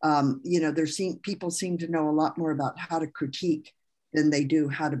 People seem to know a lot more about how to critique than they do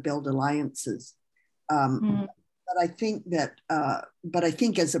how to build alliances. But I think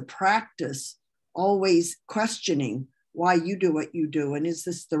as a practice, always questioning why you do what you do, and is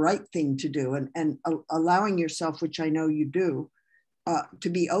this the right thing to do, and allowing yourself, which I know you do, to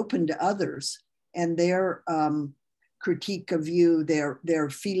be open to others and their critique of you, their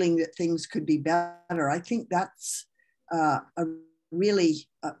feeling that things could be better. I think that's a really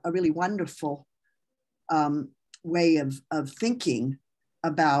wonderful way of thinking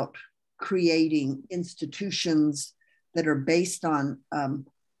about creating institutions that are based on,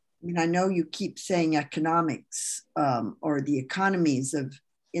 I know you keep saying economics or the economies of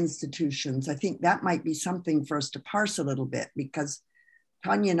institutions. I think that might be something for us to parse a little bit, because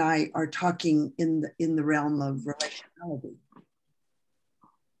Tania and I are talking in the realm of relationality.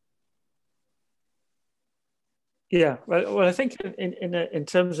 Yeah, well, I think in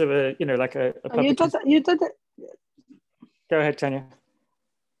terms of a like a you thought that. Go ahead, Tania.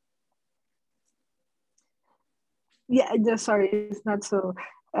 Yeah, sorry, it's not so.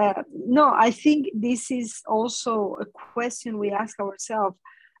 No, I think this is also a question we ask ourselves.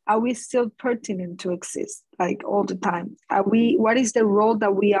 Are we still pertinent to exist, like all the time? What is the role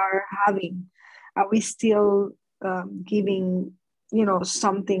that we are having? Are we still giving,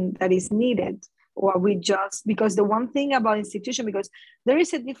 something that is needed? Or are we just, because the one thing about institution, because there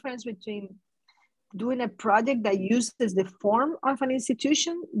is a difference between doing a project that uses the form of an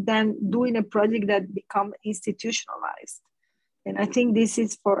institution than doing a project that becomes institutionalized. And I think this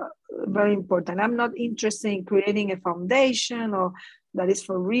is very important. I'm not interested in creating a foundation or that is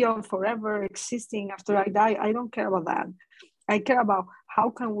for real, forever existing after I die. I don't care about that. I care about how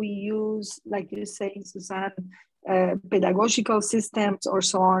can we use, like you say, Suzanne, pedagogical systems or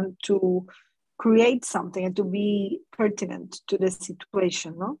so on to create something and to be pertinent to the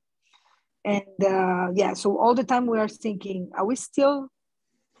situation, no? And so all the time we are thinking, are we still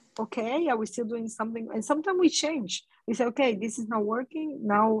okay? Are we still doing something? And sometimes we change. We say, okay, this is not working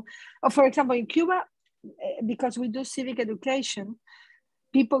now. For example, in Cuba, because we do civic education,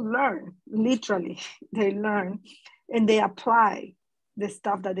 people learn, literally, they learn and they apply the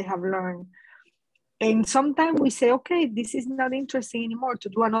stuff that they have learned. And sometimes we say, okay, this is not interesting anymore to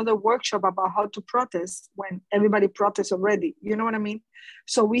do another workshop about how to protest when everybody protests already. You know what I mean?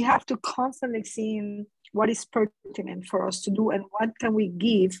 So we have to constantly see what is pertinent for us to do and what can we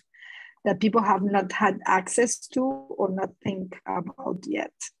give that people have not had access to or not think about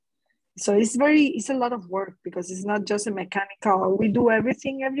yet. So it's a lot of work because it's not just a mechanical, we do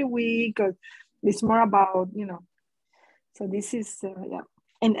everything every week. Or it's more about, so this is, yeah.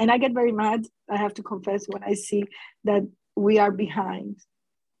 And I get very mad, I have to confess, when I see that we are behind.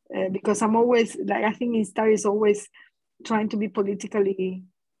 Because I'm always, I think INSTAR is always trying to be politically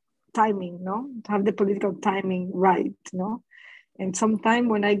timing, no? To have the political timing right, no? And sometimes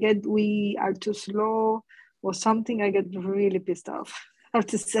when we are too slow or something, I get really pissed off, I have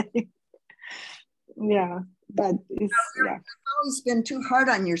to say. Yeah, but it's, yeah. You've always been too hard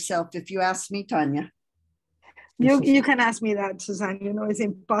on yourself, if you ask me, Tania. You can ask me that, Suzanne. It's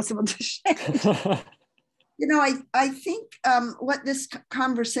impossible to change. I think what this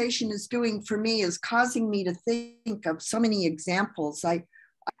conversation is doing for me is causing me to think of so many examples. I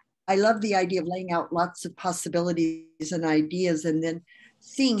love the idea of laying out lots of possibilities and ideas and then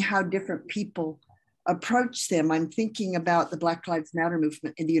seeing how different people approach them. I'm thinking about the Black Lives Matter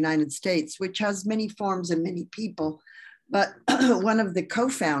movement in the United States, which has many forms and many people. But one of the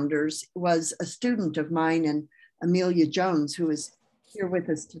co-founders was a student of mine, and Amelia Jones, who is here with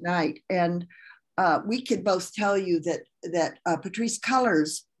us tonight. And we could both tell you that Patrisse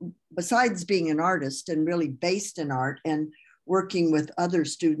Cullors besides being an artist and really based in art and working with other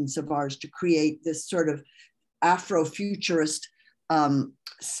students of ours to create this sort of Afrofuturist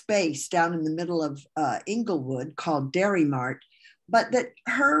space down in the middle of Inglewood called Dairy Mart, but that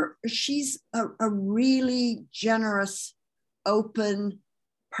she's a really generous, open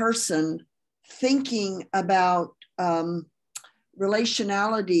person thinking about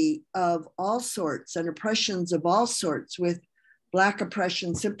relationality of all sorts and oppressions of all sorts, with Black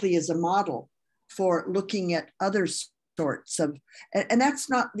oppression simply as a model for looking at other sorts of, and that's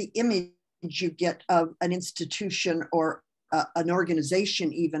not the image you get of an institution or an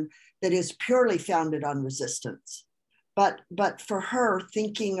organization even that is purely founded on resistance. But for her,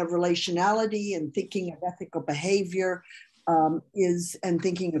 thinking of relationality and thinking of ethical behavior and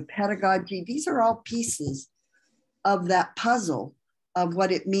thinking of pedagogy, these are all pieces of that puzzle of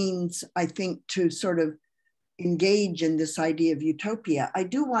what it means, I think, to sort of engage in this idea of utopia. I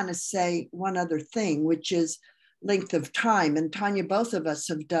do want to say one other thing, which is length of time. And Tania, both of us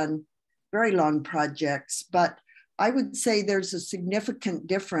have done very long projects, but I would say there's a significant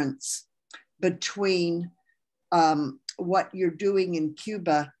difference between what you're doing in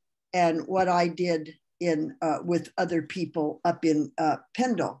Cuba and what I did with other people up in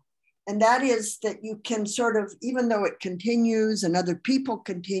Pendle. And that is that you can sort of, even though it continues and other people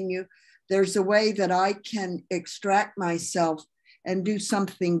continue, there's a way that I can extract myself and do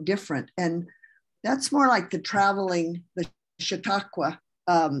something different. And that's more like the Chautauqua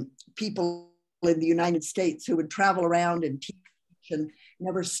people in the United States who would travel around and teach and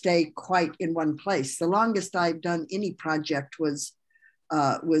never stay quite in one place. The longest I've done any project was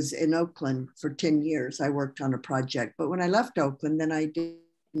in Oakland for 10 years. I worked on a project, but when I left Oakland, then I didn't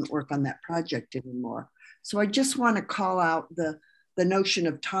work on that project anymore. So I just want to call out the notion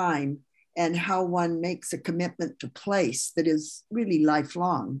of time and how one makes a commitment to place that is really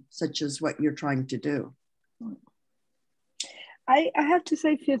lifelong, such as what you're trying to do. I have to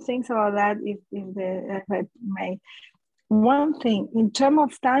say a few things about that, if I may. One thing, in terms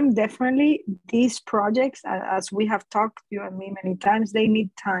of time, definitely these projects, as we have talked, you and me many times, they need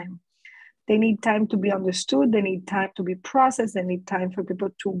time. They need time to be understood. They need time to be processed. They need time for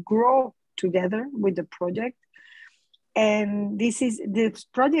people to grow together with the project. And this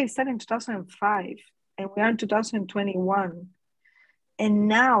project started in 2005, and we are in 2021. And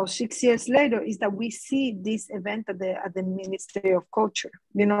now, 6 years later, is that we see this event at the Ministry of Culture.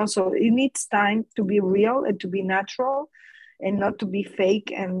 So it needs time to be real and to be natural, and not to be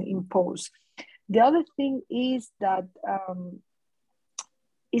fake and imposed. The other thing is that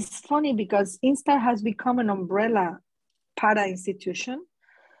it's funny because Instar has become an umbrella para institution,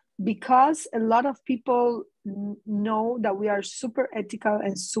 because a lot of people know that we are super ethical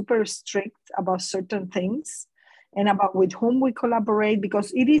and super strict about certain things and about with whom we collaborate,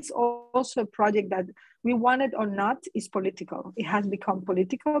 because it is also a project that, we want it or not, is political. It has become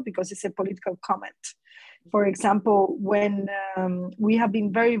political because it's a political comment. For example, when we have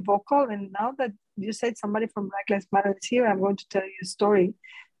been very vocal, and now that you said somebody from Black Lives Matter is here, I'm going to tell you a story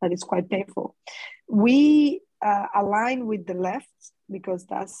that is quite painful. We align with the left because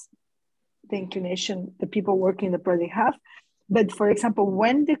that's the inclination the people working in the project have. But for example,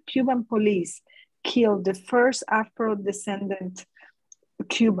 when the Cuban police killed the first Afro-descendant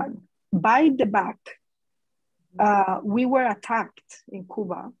Cuban by the back, we were attacked in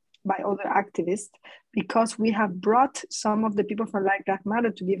Cuba by other activists because we have brought some of the people from Black Lives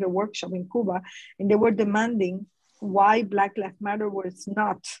Matter to give a workshop in Cuba, and they were demanding why Black Lives Matter was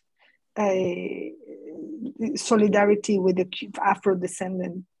not a solidarity with the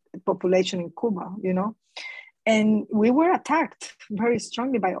Afro-descendant population in Cuba, and we were attacked very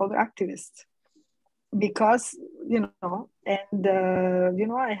strongly by other activists because,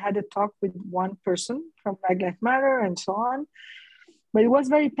 I had a talk with one person from Black Lives Matter and so on. But it was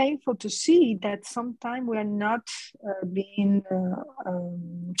very painful to see that sometimes we are not being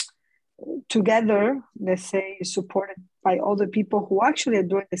together, let's say, supported by other people who actually are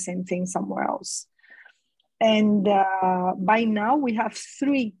doing the same thing somewhere else. And by now we have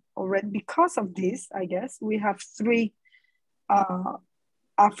 3 already, because of this, I guess, we have 3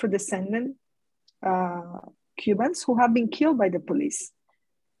 Afro-descendant Cubans who have been killed by the police.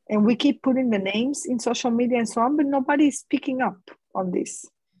 And we keep putting the names in social media and so on, but nobody is speaking up on this,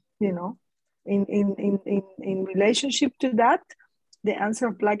 in relationship to that. The answer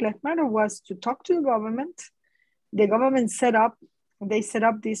of Black Lives Matter was to talk to the government. The government set up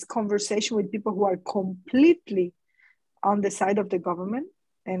this conversation with people who are completely on the side of the government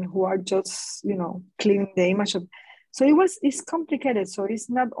and who are just, cleaning the image of. So it's complicated. So it's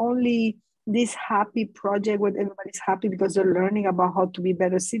not only this happy project where everybody's happy because they're learning about how to be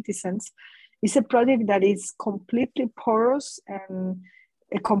better citizens. It's a project that is completely porous and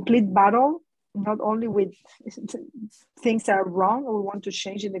a complete battle, not only with things that are wrong or we want to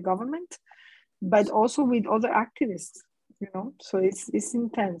change in the government, but also with other activists, you know, so it's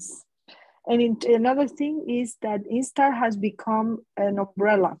intense. And another thing is that Instar has become an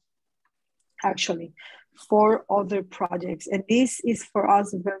umbrella, actually, for other projects. And this is for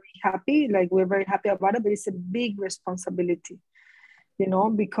us very happy, like we're very happy about it, but it's a big responsibility, you know,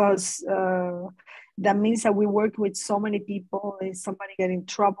 because that means that we work with so many people and somebody get in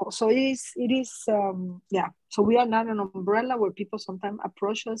trouble. So it is yeah. So we are not an umbrella where people sometimes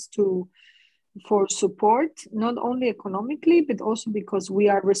approach us for support, not only economically, but also because we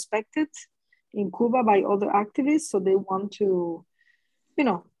are respected in Cuba by other activists. So they want to, you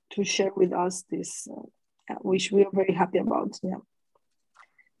know, to share with us this, which we are very happy about. Yeah.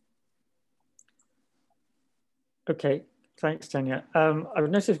 Okay, thanks, Tania. I've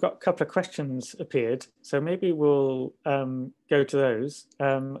noticed we've got a couple of questions appeared, so maybe we'll go to those.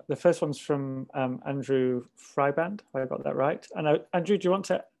 The first one's from Andrew Freiband, if I got that right. And Andrew, do you want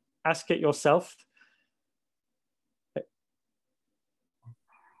to ask it yourself?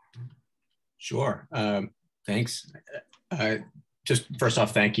 Sure, thanks. Just first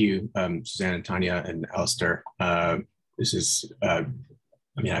off, thank you, Suzanne and Tania and Alistair. This is, I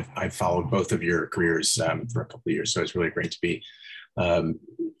mean, I've followed both of your careers for a couple of years, so it's really great to be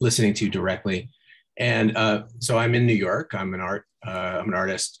listening to you directly. And so I'm in New York. I'm an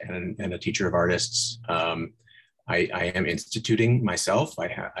artist and a teacher of artists. I am instituting myself.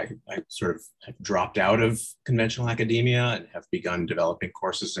 I sort of have dropped out of conventional academia and have begun developing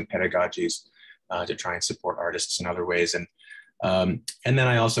courses and pedagogies to try and support artists in other ways. And then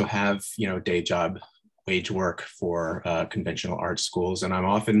I also have, you know, day job wage work for conventional art schools. And I'm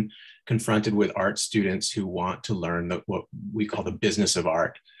often confronted with art students who want to learn what we call the business of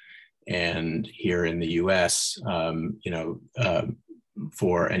art. And here in the US, you know,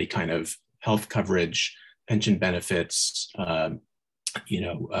 for any kind of health coverage, pension benefits, you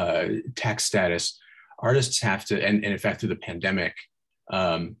know, tax status, artists have to, and in fact, through the pandemic,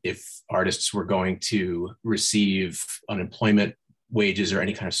 if artists were going to receive unemployment wages or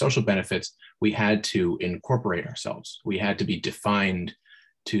any kind of social benefits, we had to incorporate ourselves. We had to be defined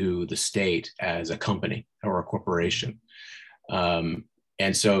to the state as a company or a corporation.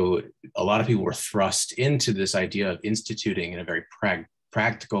 And so a lot of people were thrust into this idea of instituting in a very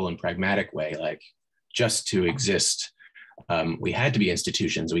practical and pragmatic way, like just to exist. We had to be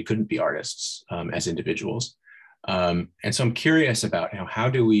institutions. We couldn't be artists as individuals. And so I'm curious about how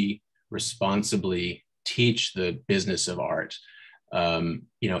do we responsibly teach the business of art,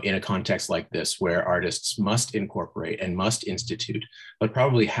 you know, in a context like this where artists must incorporate and must institute, but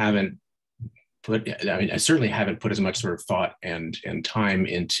probably haven't put, I mean, I certainly haven't put as much sort of thought and time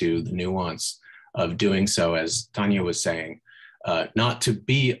into the nuance of doing so, as Tania was saying, not to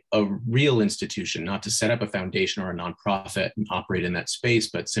be a real institution, not to set up a foundation or a nonprofit and operate in that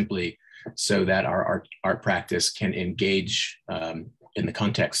space, but simply so that our art practice can engage in the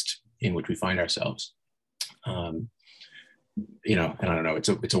context in which we find ourselves. You know, and I don't know,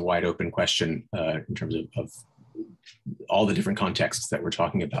 it's a wide open question in terms of all the different contexts that we're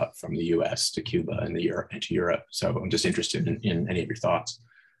talking about, from the US to Cuba and to Europe. So I'm just interested in any of your thoughts.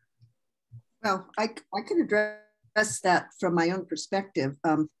 Well, I can address that from my own perspective.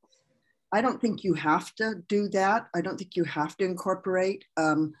 I don't think you have to do that. I don't think you have to incorporate.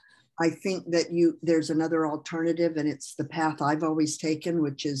 I think that there's another alternative, and it's the path I've always taken,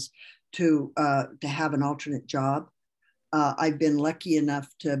 which is to have an alternate job. I've been lucky enough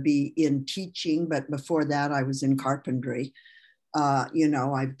to be in teaching, but before that I was in carpentry. You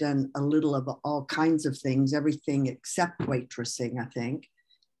know, I've done a little of all kinds of things, everything except waitressing, I think.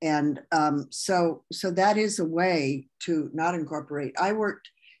 And so that is a way to not incorporate. I worked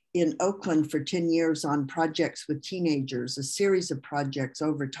in Oakland for 10 years on projects with teenagers, a series of projects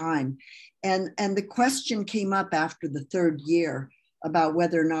over time. And the question came up after the third year about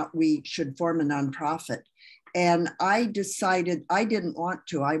whether or not we should form a nonprofit. And I decided I didn't want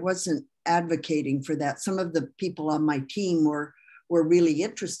to. I wasn't advocating for that. Some of the people on my team were really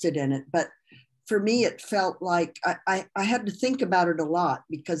interested in it. But for me, it felt like I had to think about it a lot,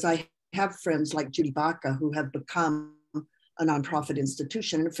 because I have friends like Judy Baca who have become a nonprofit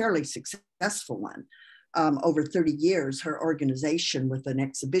institution, and a fairly successful one. Over 30 years, her organization with an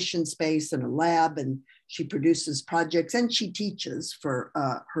exhibition space and a lab, and she produces projects and she teaches for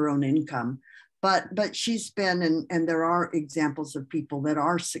her own income. But she's been, and there are examples of people that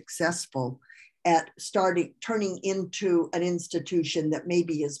are successful at turning into an institution that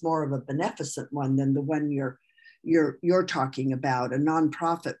maybe is more of a beneficent one than the one you're talking about. A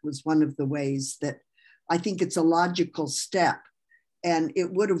nonprofit was one of the ways that I think it's a logical step, and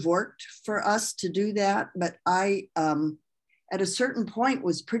it would have worked for us to do that. But I, at a certain point,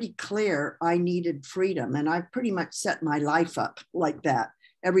 was pretty clear I needed freedom, and I pretty much set my life up like that,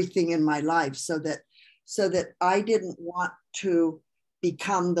 everything in my life, so that I didn't want to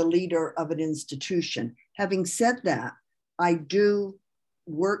become the leader of an institution. Having said that, I do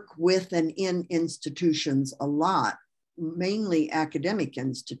work with and in institutions a lot, mainly academic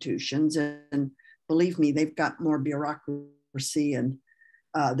institutions, and believe me, they've got more bureaucracy and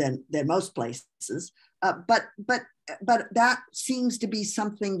than most places. But that seems to be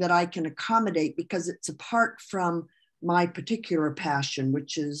something that I can accommodate because it's apart from my particular passion,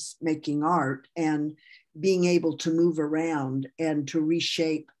 which is making art and being able to move around and to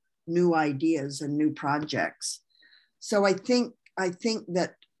reshape new ideas and new projects. So I think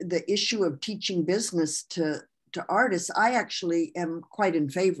that the issue of teaching business to artists, I actually am quite in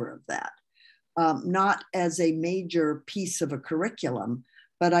favor of that. Not as a major piece of a curriculum,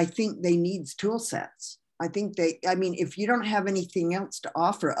 but I think they need tool sets. I mean, if you don't have anything else to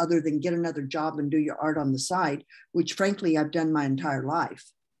offer other than get another job and do your art on the side, which frankly, I've done my entire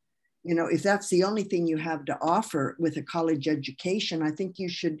life. You know, if that's the only thing you have to offer with a college education, I think you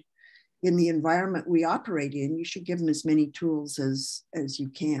should, in the environment we operate in, you should give them as many tools as you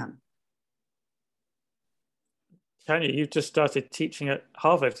can. Tania, you've just started teaching at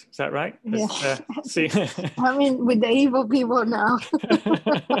Harvard, is that right? Yeah. See. I mean, with the evil people now.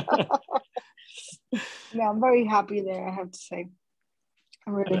 Yeah, I'm very happy there, I have to say.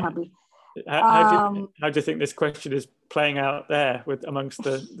 I'm really happy. How do you think this question is playing out there amongst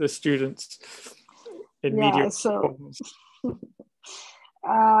the students in media? So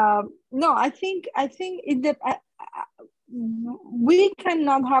no, I think we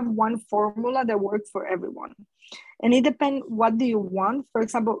cannot have one formula that works for everyone, and it depends what do you want. For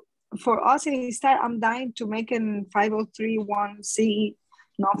example, for us in ISTAR, I'm dying to make an 5031C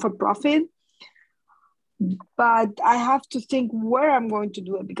non-for-profit. But I have to think where I'm going to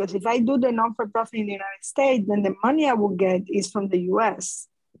do it, because if I do the non-for-profit in the United States, then the money I will get is from the US.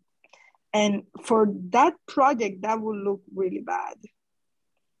 And for that project, that will look really bad.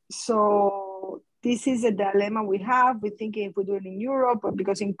 So this is a dilemma we have. We're thinking if we do it in Europe, or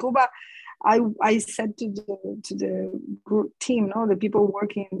because in Cuba, I said to the group team, the people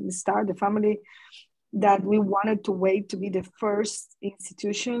working in the STAR, the family, that we wanted to wait to be the first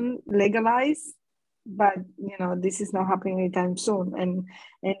institution legalized. But this is not happening anytime soon, and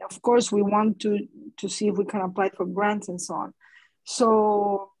of course we want to see if we can apply for grants and so on.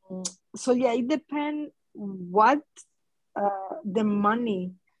 So yeah, it depends what the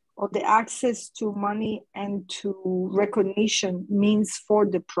money or the access to money and to recognition means for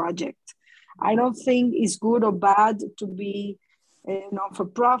the project. I don't think it's good or bad to be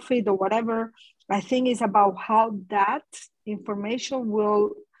non-for-profit or whatever. I think it's about how that information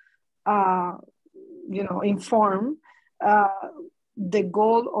will inform the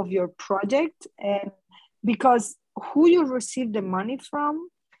goal of your project, and because who you receive the money from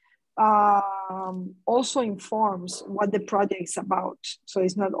also informs what the project is about. So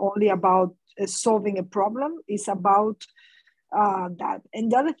it's not only about solving a problem, it's about that.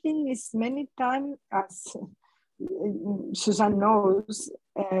 And the other thing is, many times, as Suzanne knows,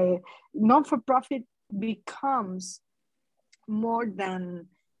 non-for-profit becomes more than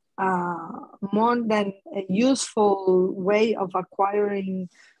a useful way of acquiring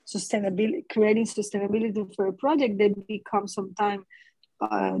sustainability, creating sustainability for a project. They become sometimes,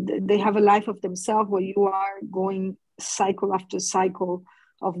 they have a life of themselves, where you are going cycle after cycle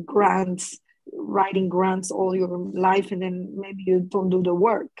of grants, writing grants all your life, and then maybe you don't do the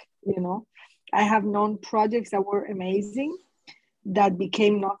work. I have known projects that were amazing that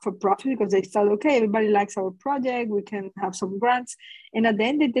became not-for-profit because they thought, okay, everybody likes our project, we can have some grants. And at the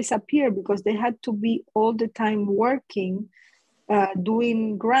end, they disappear because they had to be all the time working,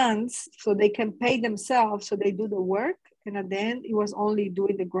 doing grants so they can pay themselves, so they do the work. And at the end, it was only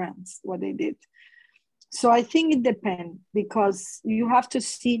doing the grants, what they did. So I think it depends, because you have to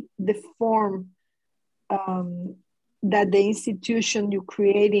see the form that the institution you're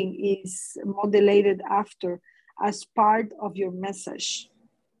creating is modulated after, as part of your message.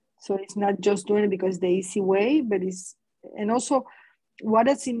 So it's not just doing it because the easy way, but and also, what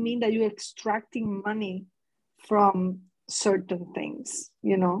does it mean that you're extracting money from certain things?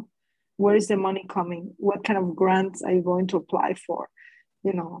 Where is the money coming? What kind of grants are you going to apply for?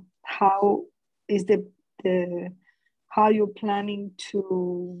 How is how you're planning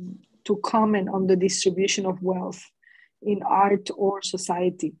to to comment on the distribution of wealth in art or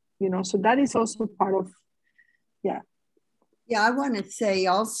society, you know, so that is also part of, yeah. Yeah, I want to say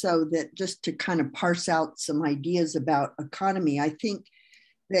also that just to kind of parse out some ideas about economy, I think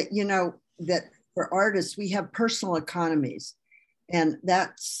that, you know, that for artists, we have personal economies. And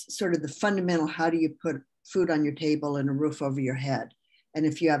that's sort of the fundamental, how do you put food on your table and a roof over your head? And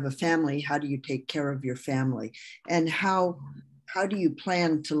if you have a family, how do you take care of your family? And how do you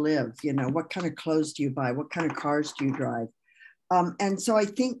plan to live? You know, what kind of clothes do you buy? What kind of cars do you drive? And so I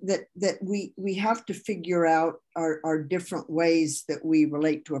think that we have to figure out our different ways that we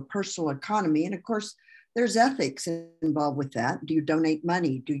relate to a personal economy. And of course, there's ethics involved with that. Do you donate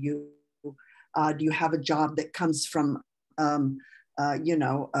money? Do you have a job that comes from you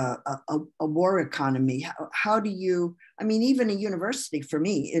know, a war economy? How do you, I mean, even a university for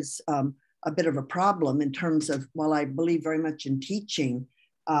me is a bit of a problem in terms of, while I believe very much in teaching,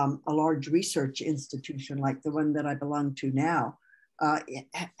 a large research institution like the one that I belong to now, it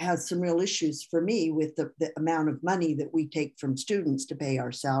has some real issues for me with the amount of money that we take from students to pay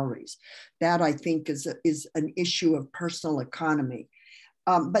our salaries. That I think is an issue of personal economy.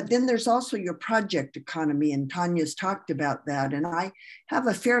 But then there's also your project economy, and Tania's talked about that. And I have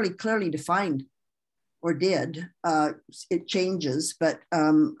a fairly clearly defined, or did, it changes, but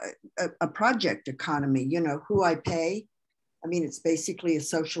a project economy, you know, who I pay. I mean, it's basically a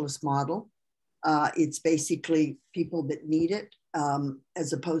socialist model. It's basically people that need it,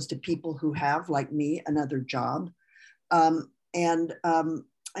 as opposed to people who have, like me, another job. And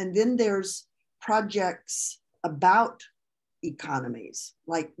then there's projects about economies,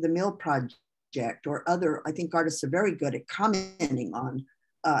 like the Mill Project or other. I think artists are very good at commenting on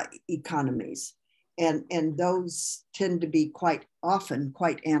economies. And those tend to be quite often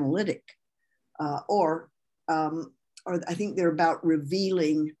quite analytic, or I think they're about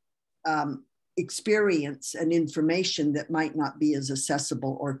revealing experience and information that might not be as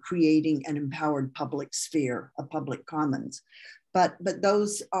accessible, or creating an empowered public sphere, a public commons. But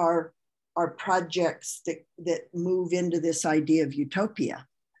those are projects that move into this idea of utopia,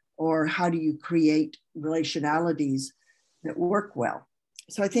 or how do you create relationalities that work well.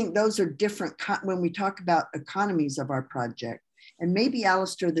 So I think those are different when we talk about economies of our project. And maybe,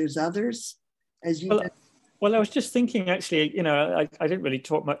 Alistair, there's others, as you Well, I was just thinking, actually, you know, I didn't really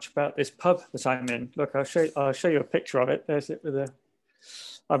talk much about this pub that I'm in. Look, I'll show you a picture of it. There's it with a.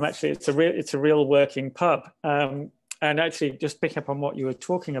 It's a real working pub. And actually, just picking up on what you were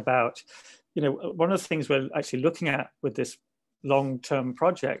talking about, you know, one of the things we're actually looking at with this long-term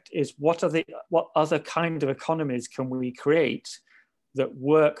project is what other kind of economies can we create that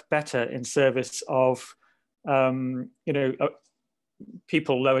work better in service of, you know,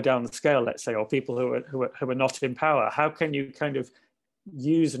 people lower down the scale, let's say, or people who are not in power. How can you kind of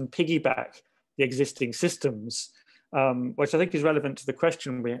use and piggyback the existing systems, which I think is relevant to the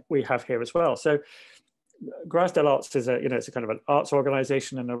question we have here as well. So Graz del Arts is it's a kind of an arts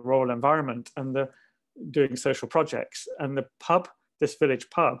organization in a rural environment, and they're doing social projects. And the pub, this village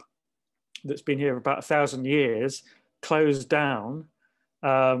pub that's been here for about 1,000 years, closed down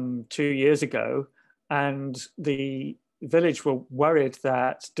 2 years ago, and the village were worried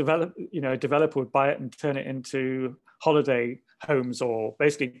that developer would buy it and turn it into holiday homes, or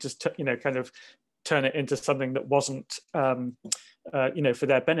basically just kind of turn it into something that wasn't for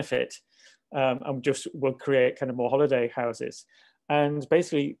their benefit, and just will create kind of more holiday houses. And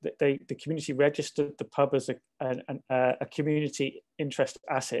basically the community registered the pub as a community interest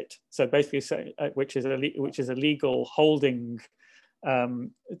asset, so basically which is a legal holding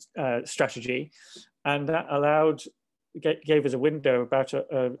strategy, and that gave us a window about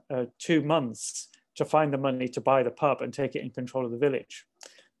 2 months to find the money to buy the pub and take it in control of the village.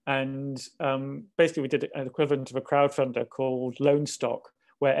 And basically we did an equivalent of a crowdfunder called Loan Stock,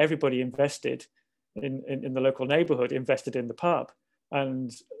 where everybody invested in the local neighborhood, invested in the pub.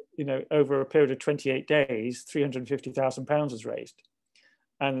 And over a period of 28 days, £350,000 was raised.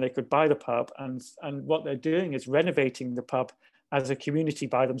 And they could buy the pub, and what they're doing is renovating the pub as a community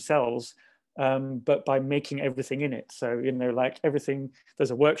by themselves, but by making everything in it. So, like everything,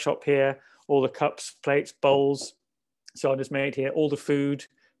 there's a workshop here, all the cups, plates, bowls, so on is made here. All the food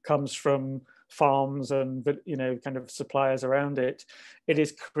comes from farms and, kind of suppliers around it. It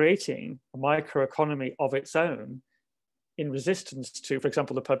is creating a microeconomy of its own in resistance to, for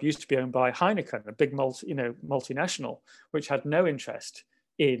example, the pub used to be owned by Heineken, a big multinational, which had no interest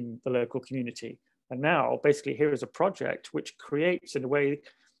in the local community. And now basically here is a project which creates, in a way,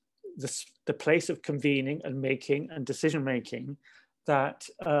 the place of convening and making and decision making that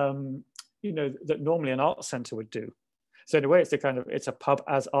that normally an art center would do. So in a way, it's a pub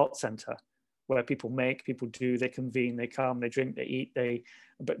as art center, where people make, people do, they convene, they come, they drink, they eat,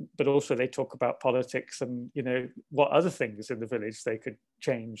 but also they talk about politics and, you know, what other things in the village they could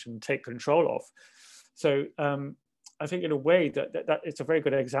change and take control of. So I think in a way that it's a very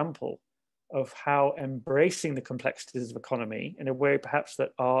good example of how embracing the complexities of economy in a way perhaps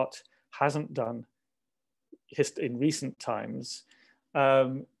that art hasn't done in recent times,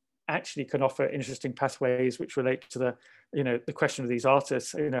 actually can offer interesting pathways which relate to the, you know, the question of these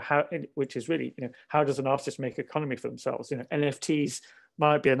artists, you know, how, which is really, you know, how does an artist make economy for themselves? You know, NFTs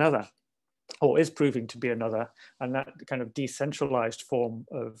might be another, or is proving to be another, and that kind of decentralized form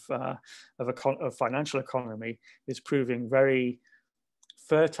of financial economy is proving very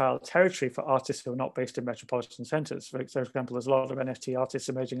fertile territory for artists who are not based in metropolitan centers. For example, there's a lot of NFT artists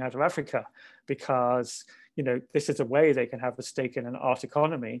emerging out of Africa because, you know, this is a way they can have a stake in an art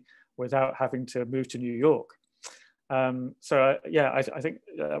economy without having to move to New York. So yeah, I think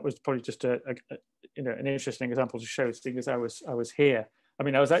that was probably just you know, an interesting example to show, seeing as I was here. I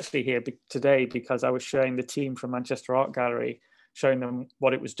mean, I was actually here today because I was showing the team from Manchester Art Gallery, showing them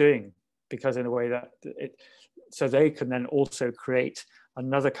what it was doing, because in a way that so they can then also create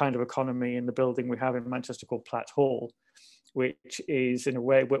another kind of economy in the building we have in Manchester called Platt Hall, which is in a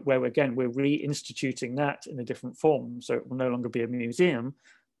way where again, we're reinstituting that in a different form. So it will no longer be a museum,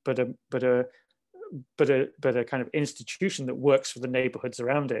 but a kind of institution that works for the neighborhoods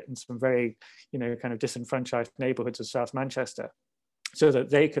around it, and some very, you know, kind of disenfranchised neighborhoods of South Manchester, so that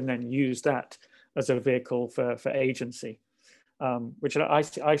they can then use that as a vehicle for agency, which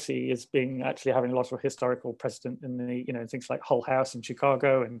I see as being actually having a lot of historical precedent in the, you know, things like Hull House in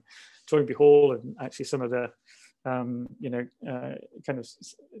Chicago and Toynbee Hall, and actually some of the, you know, kind of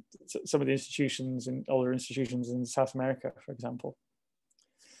some of the institutions and older institutions in South America, for example.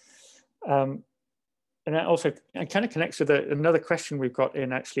 And that also kind of connects with another question we've got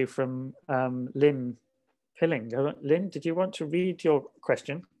in actually from Lynn Pilling. Lynn, did you want to read your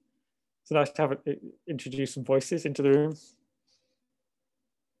question? It's nice to have introduce some voices into the room.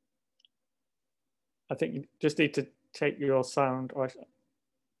 I think you just need to take your sound.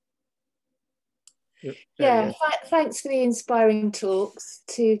 Yeah, thanks for the inspiring talks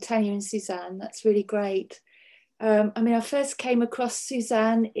to Tania and Suzanne. That's really great. I mean, I first came across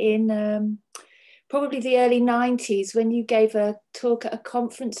Suzanne in probably the early 90s when you gave a talk at a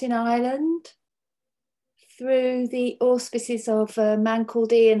conference in Ireland through the auspices of a man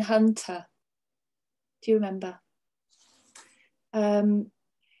called Ian Hunter. Do you remember?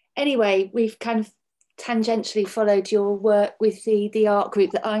 Anyway, we've kind of tangentially followed your work with the art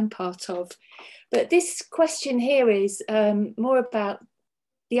group that I'm part of. But this question here is more about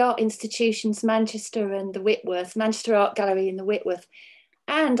the art institutions, Manchester and the Whitworth, Manchester Art Gallery and the Whitworth.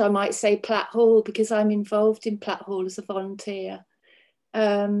 And I might say Platt Hall, because I'm involved in Platt Hall as a volunteer.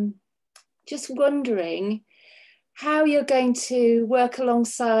 Just wondering how you're going to work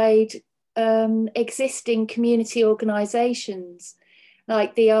alongside existing community organisations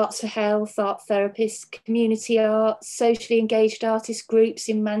like the Arts for Health, Art Therapists, Community Art, socially engaged artist groups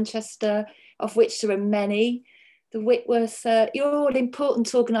in Manchester, of which there are many. The Whitworth, you're all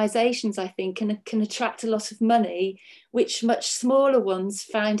important organisations, I think, and can attract a lot of money, which much smaller ones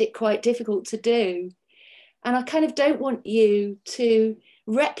find it quite difficult to do. And I kind of don't want you to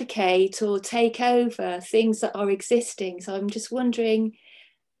replicate or take over things that are existing. So I'm just wondering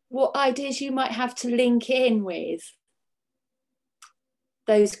what ideas you might have to link in with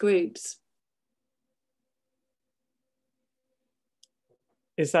those groups.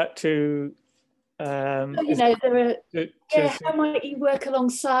 Is that to... you know, there are, how might you work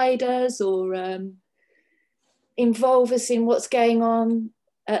alongside us or involve us in what's going on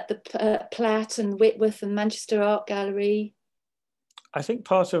at the Platt and Whitworth and Manchester Art Gallery? I think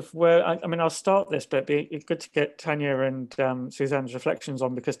part of where, I mean, I'll start this, but it'd be good to get Tania and Suzanne's reflections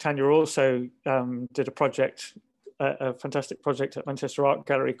on, because Tania also did a project, a fantastic project at Manchester Art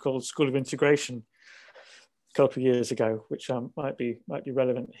Gallery called School of Integration a couple of years ago, which might be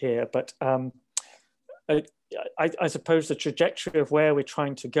relevant here. But I suppose the trajectory of where we're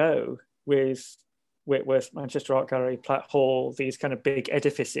trying to go with Whitworth, Manchester Art Gallery, Platt Hall, these kind of big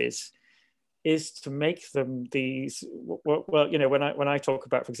edifices, is to make them these, well, you know, when I talk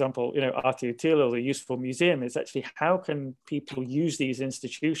about, for example, you know, Arte Utile or the useful museum, is actually how can people use these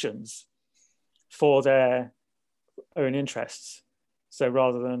institutions for their own interests? So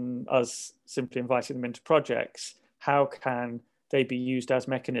rather than us simply inviting them into projects, how can they be used as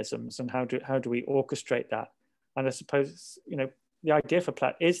mechanisms, and how do we orchestrate that? And I suppose, you know, the idea for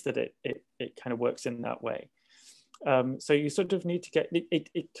Platt is that it kind of works in that way. So you sort of need to get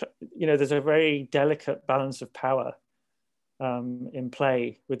you know, there's a very delicate balance of power in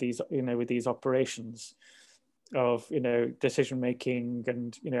play with these, with these operations of, decision making,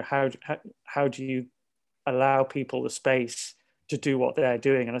 and, how do you allow people the space to do what they're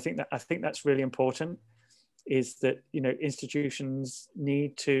doing? And I think that's really important, is that, institutions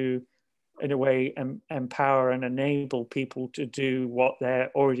need to, in a way, empower and enable people to do what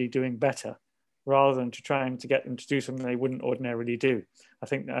they're already doing better, rather than to trying to get them to do something they wouldn't ordinarily do. I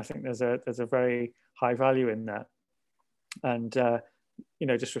think there's a very high value in that. And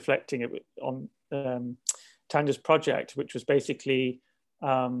just reflecting it on Tania's project, which was basically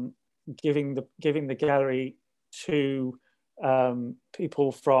giving the gallery to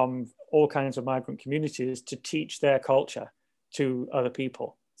people from all kinds of migrant communities to teach their culture to other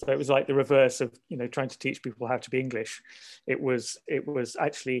people. So it was like the reverse of, trying to teach people how to be English. It was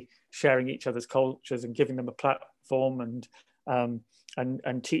actually sharing each other's cultures and giving them a platform,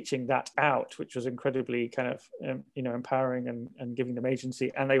 and teaching that out, which was incredibly kind of, empowering, and giving them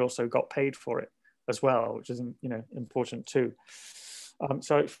agency. And they also got paid for it as well, which is, important too.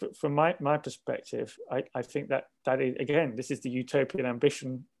 So from my perspective, I think that is, again, this is the utopian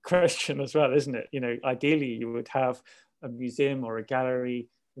ambition question as well, isn't it? Ideally you would have a museum or a gallery,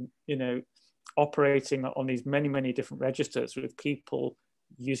 operating on these many different registers, with people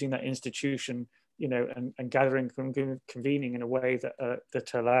using that institution, and gathering and convening in a way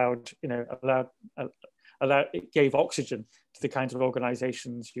that allowed, it gave oxygen to the kinds of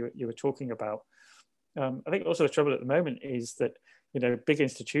organizations you were talking about. I think also the trouble at the moment is that, big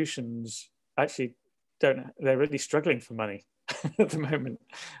institutions actually they're really struggling for money at the moment.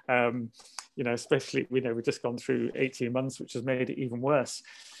 Especially, we've just gone through 18 months, which has made it even worse.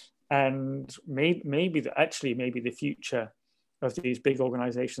 And maybe the future of these big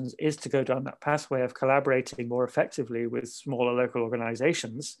organizations is to go down that pathway of collaborating more effectively with smaller local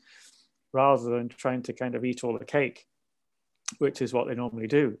organizations, rather than trying to kind of eat all the cake, which is what they normally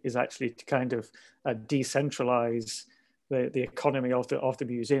do, is actually to kind of decentralize the economy of the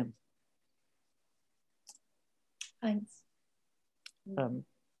museum. Thanks.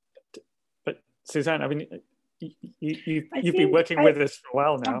 But Suzanne, I mean, you've been working with us for a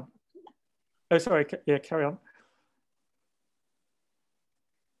while now. Oh, sorry. Yeah, carry on.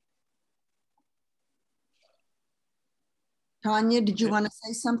 Tania, did you want to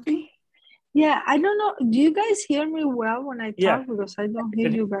say something? Yeah, I don't know. Do you guys hear me well when I talk? Yeah. Because I don't hear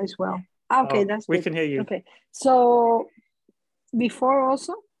you guys well. Okay, that's good. We can hear you. Okay, so before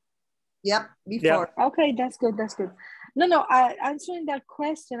also? Yep, before. Yeah. Okay, that's good. That's good. No. Answering that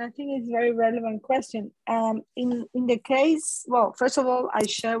question, I think it's a very relevant question. In the case, well, first of all, I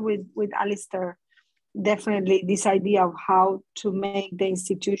share with Alistair definitely this idea of how to make the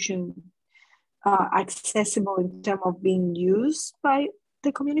institution accessible in terms of being used by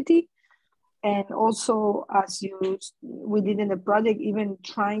the community. And also, as we did in the project, even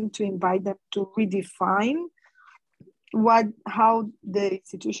trying to invite them to redefine how the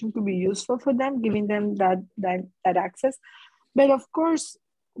institution could be useful for them, giving them that access. But of course,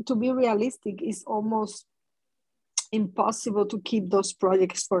 to be realistic, it's almost impossible to keep those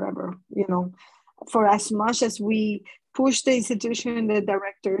projects forever. For as much as we push the institution and the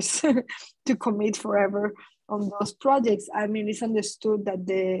directors to commit forever on those projects, I mean, it's understood that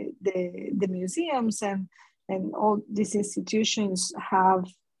the museums and all these institutions have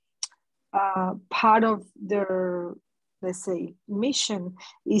part of their, let's say, mission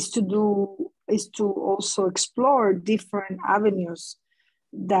is to also explore different avenues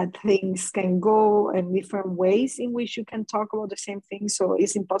that things can go, and different ways in which you can talk about the same thing. So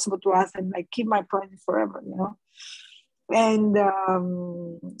it's impossible to ask them, like, keep my project forever, And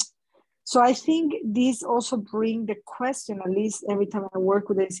so I think this also brings the question, at least every time I work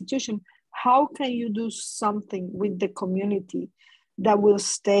with the institution, how can you do something with the community that will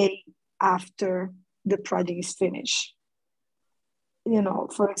stay after the project is finished?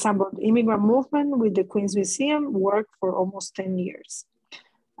 For example, the immigrant movement with the Queen's Museum worked for almost 10 years.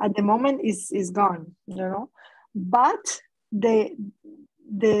 At the moment, is gone, But the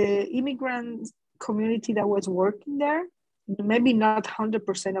immigrant community that was working there, maybe not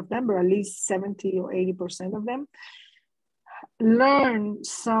 100% of them, but at least 70 or 80% of them, learn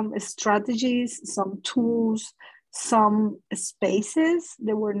some strategies, some tools, some spaces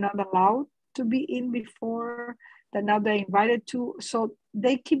that were not allowed to be in before, that now they're invited to. So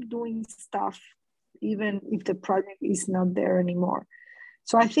they keep doing stuff even if the project is not there anymore.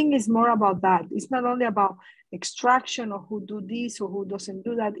 So I think it's more about that. It's not only about extraction or who do this or who doesn't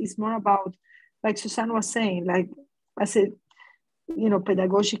do that. It's more about, like Suzanne was saying, like as a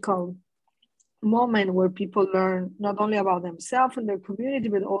pedagogical moment where people learn not only about themselves and their community,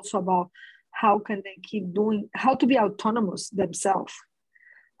 but also about how can they keep doing, how to be autonomous themselves.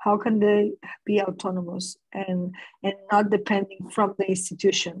 How can they be autonomous and not depending from the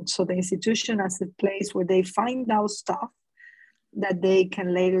institution? So the institution as a place where they find out stuff that they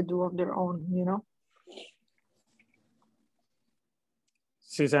can later do on their own, you know?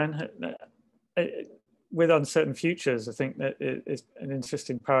 Suzanne, with uncertain futures, I think that is an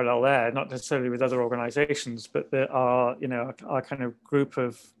interesting parallel there, not necessarily with other organizations, but there are, you know, our kind of group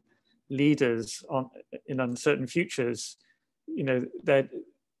of leaders in uncertain futures, you know, that,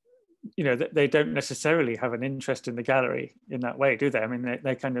 you know, they don't necessarily have an interest in the gallery in that way, do they? I mean,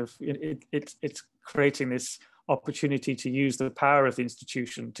 they kind of, it's creating this opportunity to use the power of the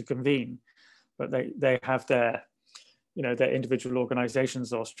institution to convene, but they have their, you know, their individual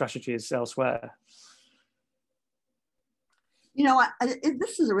organizations or strategies elsewhere. You know,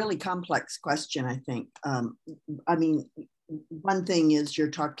 this is a really complex question, I think. I mean, one thing is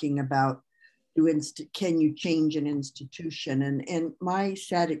you're talking about, can you change an institution? And my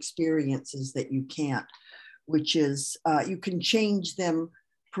sad experience is that you can't, which is you can change them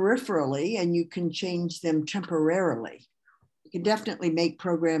peripherally and you can change them temporarily. You can definitely make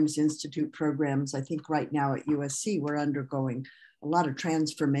programs, institute programs. I think right now at USC, we're undergoing a lot of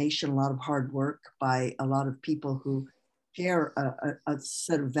transformation, a lot of hard work by a lot of people who share a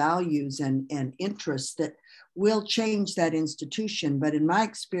set of values and interests that will change that institution. But in my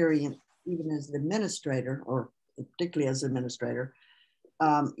experience, even as an administrator, or particularly as an administrator,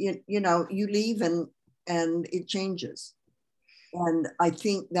 you know, you leave and it changes. And I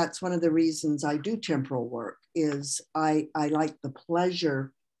think that's one of the reasons I do temporal work, is I like the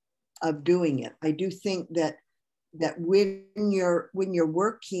pleasure of doing it. I do think that when you're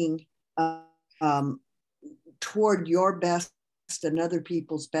working toward your best and other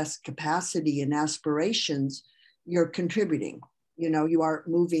people's best capacity and aspirations, you're contributing. You know, you are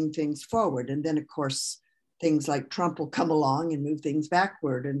moving things forward. And then, of course, things like Trump will come along and move things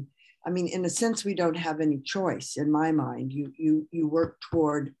backward. And I mean, in a sense, we don't have any choice, in my mind. You work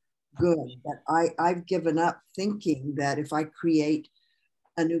toward good. But I've given up thinking that if I create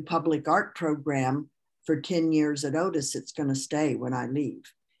a new public art program for 10 years at Otis, it's going to stay when I leave.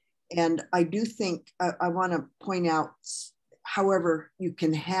 And I do think, I want to point out, however, you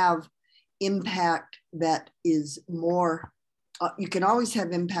can have impact that is more, you can always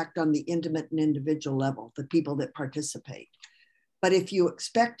have impact on the intimate and individual level, the people that participate. But if you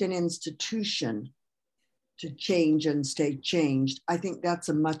expect an institution to change and stay changed, I think that's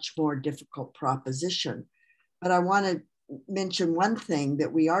a much more difficult proposition. But I want to mention one thing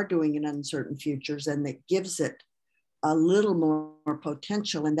that we are doing in Uncertain Futures and that gives it a little more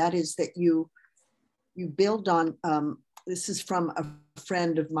potential, and that is that you build on, this is from a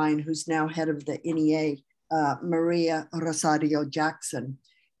friend of mine who's now head of the NEA, Maria Rosario Jackson.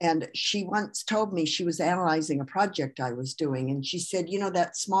 And she once told me, she was analyzing a project I was doing, and she said, you know,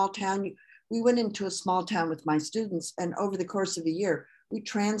 that small town, we went into a small town with my students, and over the course of a year, we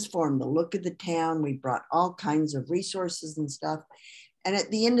transformed the look of the town. We brought all kinds of resources and stuff. And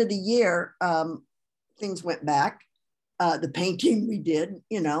at the end of the year, things went back. The painting we did,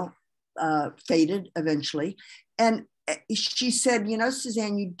 you know, faded eventually. And she said, you know,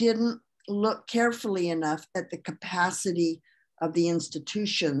 Suzanne, you didn't look carefully enough at the capacity of the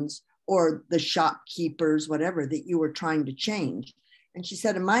institutions or the shopkeepers, whatever, that you were trying to change. And she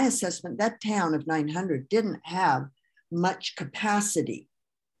said, in my assessment, that town of 900 didn't have much capacity.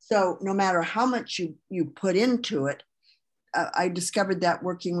 So no matter how much you put into it, I discovered that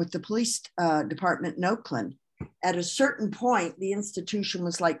working with the police department in Oakland. At a certain point, the institution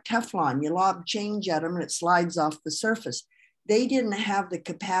was like Teflon. You lob change at them and it slides off the surface. They didn't have the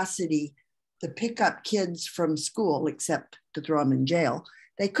capacity to pick up kids from school, except to throw them in jail.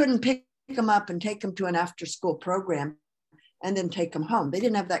 They couldn't pick them up and take them to an after-school program and then take them home. They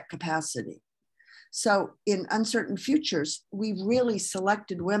didn't have that capacity. So in Uncertain Futures, we really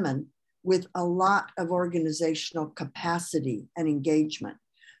selected women with a lot of organizational capacity and engagement.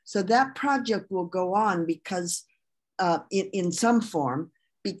 So that project will go on because in some form,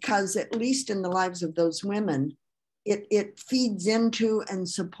 because at least in the lives of those women, it feeds into and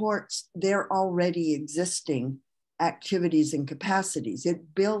supports their already existing activities and capacities.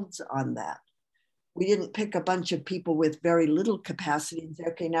 It builds on that. We didn't pick a bunch of people with very little capacity and say,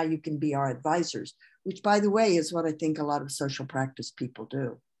 okay, now you can be our advisors, which, by the way, is what I think a lot of social practice people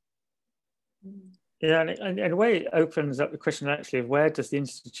do. Yeah, and in a way, it opens up the question actually of where does the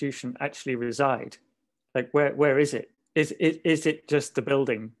institution actually reside? Like, where is it? Is it just the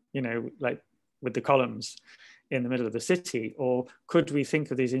building, you know, like with the columns? in the middle of the city, or could we think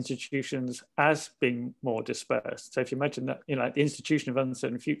of these institutions as being more dispersed? So if you imagine that, like the Institution of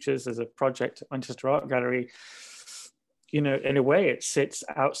Uncertain Futures as a project at Manchester Art Gallery, in a way it sits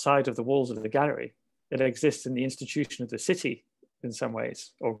outside of the walls of the gallery. It exists in the institution of the city in some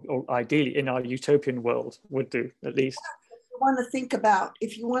ways, or ideally in our utopian world would do, at least. If you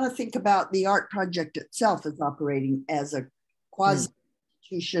want to think about the art project itself as operating as a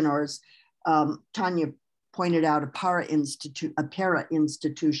quasi-institution, or as Tania pointed out, a para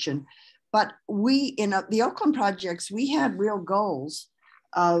institution. But we, in the Oakland projects, we had real goals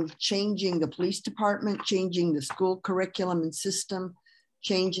of changing the police department, changing the school curriculum and system,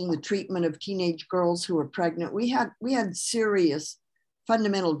 changing the treatment of teenage girls who were pregnant. We had serious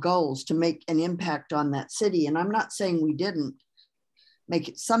fundamental goals to make an impact on that city. And I'm not saying we didn't make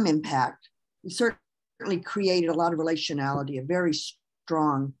it some impact. We certainly created a lot of relationality, a very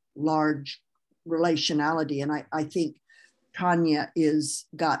strong, large relationality. And I think Tania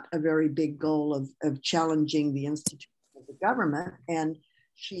got a very big goal of challenging the institution of the government. And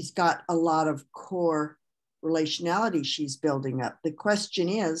she's got a lot of core relationality she's building up. The question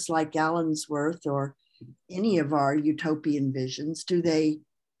is, like Allensworth or any of our utopian visions, do they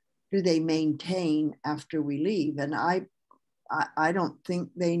maintain after we leave? And I don't think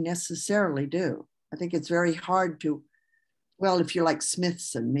they necessarily do. I think it's very hard to, well, if you're like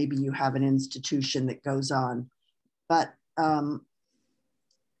Smithson, maybe you have an institution that goes on, but I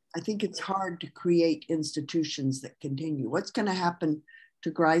think it's hard to create institutions that continue. What's going to happen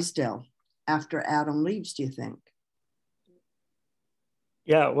to Grisdale after Adam leaves, do you think?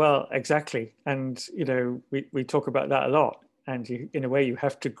 Yeah, well, exactly. And, we talk about that a lot. And in a way, you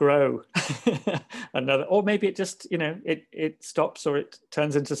have to grow another, or maybe it just, it stops or it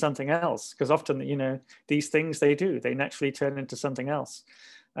turns into something else. Because often, these things they naturally turn into something else.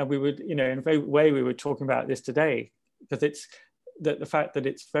 And we would, in a very way, we were talking about this today, because it's the fact that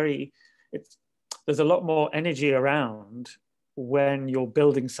there's a lot more energy around when you're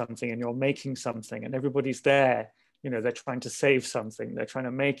building something and you're making something and everybody's there, they're trying to save something, they're trying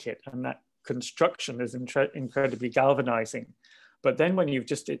to make it. And that construction is incredibly galvanizing. But then when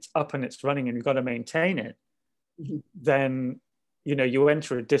it's up and it's running and you've got to maintain it, then, you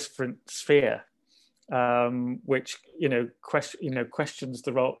enter a different sphere, which, questions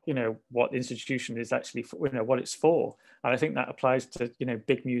the role, what institution is actually, what it's for. And I think that applies to,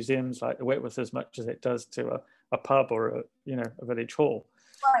 big museums like the Whitworth as much as it does to a pub or a village hall.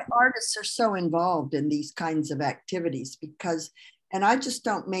 Why artists are so involved in these kinds of activities, because, and I just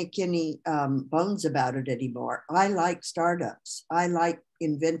don't make any bones about it anymore. I like startups. I like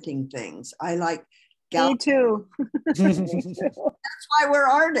inventing things. I like. Me too. That's why we're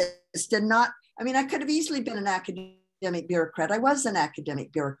artists and not, I could have easily been an academic bureaucrat. I was an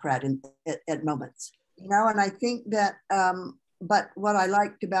academic bureaucrat at moments, and I think that, but what I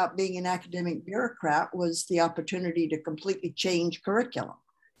liked about being an academic bureaucrat was the opportunity to completely change curriculum,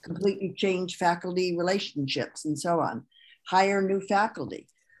 completely change faculty relationships and so on, hire new faculty.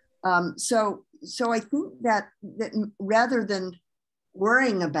 So I think that rather than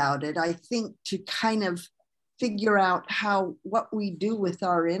worrying about it, I think to kind of figure out what we do with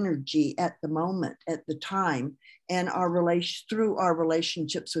our energy at the moment, at the time, and through our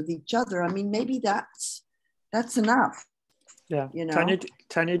relationships with each other. Maybe that's enough. Yeah.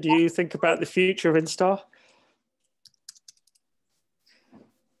 Tania, do you think about the future of Instar?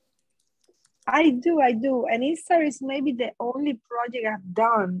 I do. And Instar is maybe the only project I've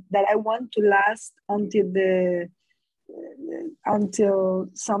done that I want to last until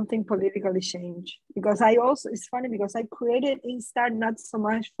something politically change. Because it's funny because I created Instar not so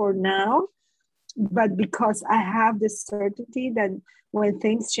much for now, but because I have the certainty that when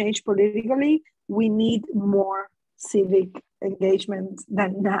things change politically, we need more civic engagement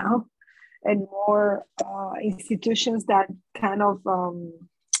than now, and more institutions that kind of are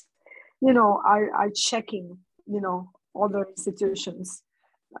checking other institutions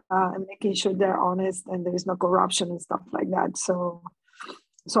and making sure they're honest and there is no corruption and stuff like that. So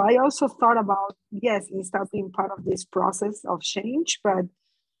I also thought about, yes, Instar being part of this process of change, but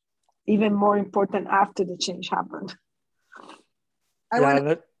even more important after the change happened.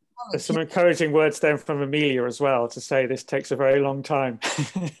 There's some encouraging words then from Amelia as well to say this takes a very long time.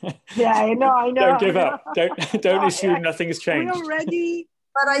 Yeah, I know. Don't give up. Don't assume nothing has changed. We already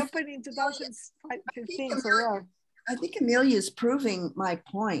opened in 2015. I think Amelia is proving my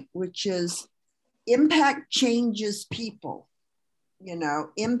point, which is impact changes people,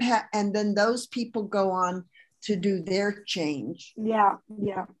 impact, and then those people go on to do their change. Yeah.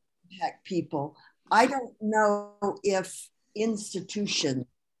 Impact people. I don't know if institutions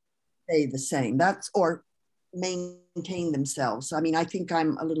stay the same. maintain themselves. I mean, I think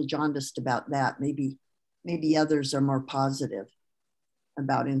I'm a little jaundiced about that. Maybe others are more positive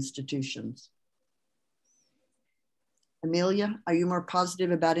about institutions. Amelia, are you more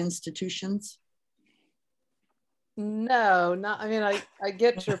positive about institutions? No, not, I mean, I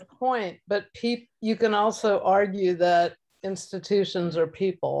get your point, but you can also argue that institutions are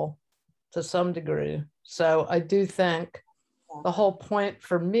people to some degree. So I do think the whole point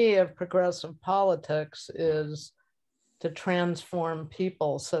for me of progressive politics is to transform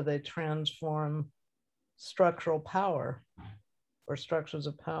people so they transform structural power or structures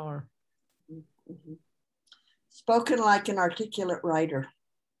of power. Mm-hmm. Spoken like an articulate writer.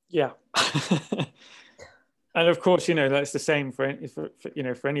 Yeah. And of course, you know, that's the same for you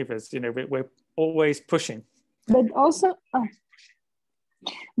know, for any of us. You know, we're always pushing. But also,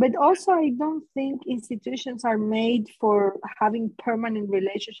 I don't think institutions are made for having permanent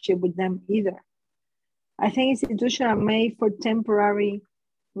relationship with them either. I think institutions are made for temporary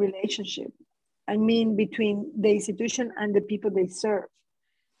relationship. I mean, between the institution and the people they serve.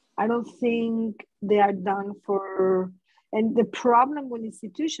 I don't think they are done for, and the problem with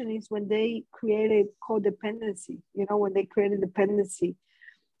institution is when they create a codependency, you know, when they create a dependency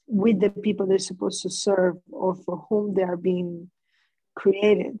with the people they're supposed to serve or for whom they are being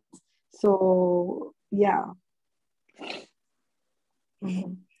created. So, yeah.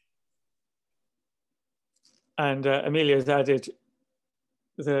 Mm-hmm. And Amelia's added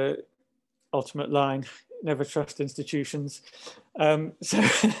the ultimate line, never trust institutions. So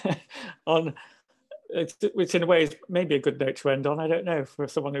on, which in a way is maybe a good note to end on, I don't know, for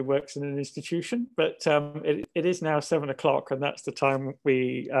someone who works in an institution, but it is now 7 o'clock and that's the time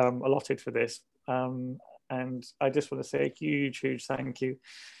we allotted for this. And I just want to say a huge thank you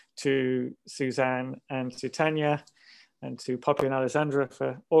to Suzanne and to Tania and to Poppy and Alessandra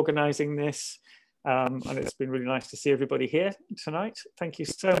for organizing this. And it's been really nice to see everybody here tonight. Thank you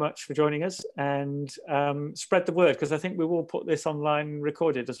so much for joining us, and spread the word, because I think we will put this online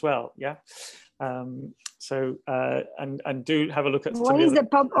recorded as well. Yeah. So and do have a look at. When is the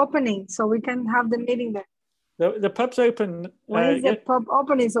pub opening so we can have the meeting there? The pub's open. When is the pub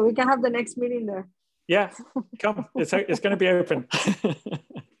opening so we can have the next meeting there? Yeah, come. It's going to be open.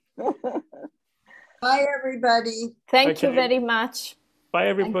 Bye, everybody. Thank you very much. Bye,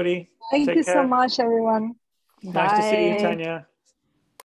 everybody. Thank you so much, everyone. Nice to see you, Tania.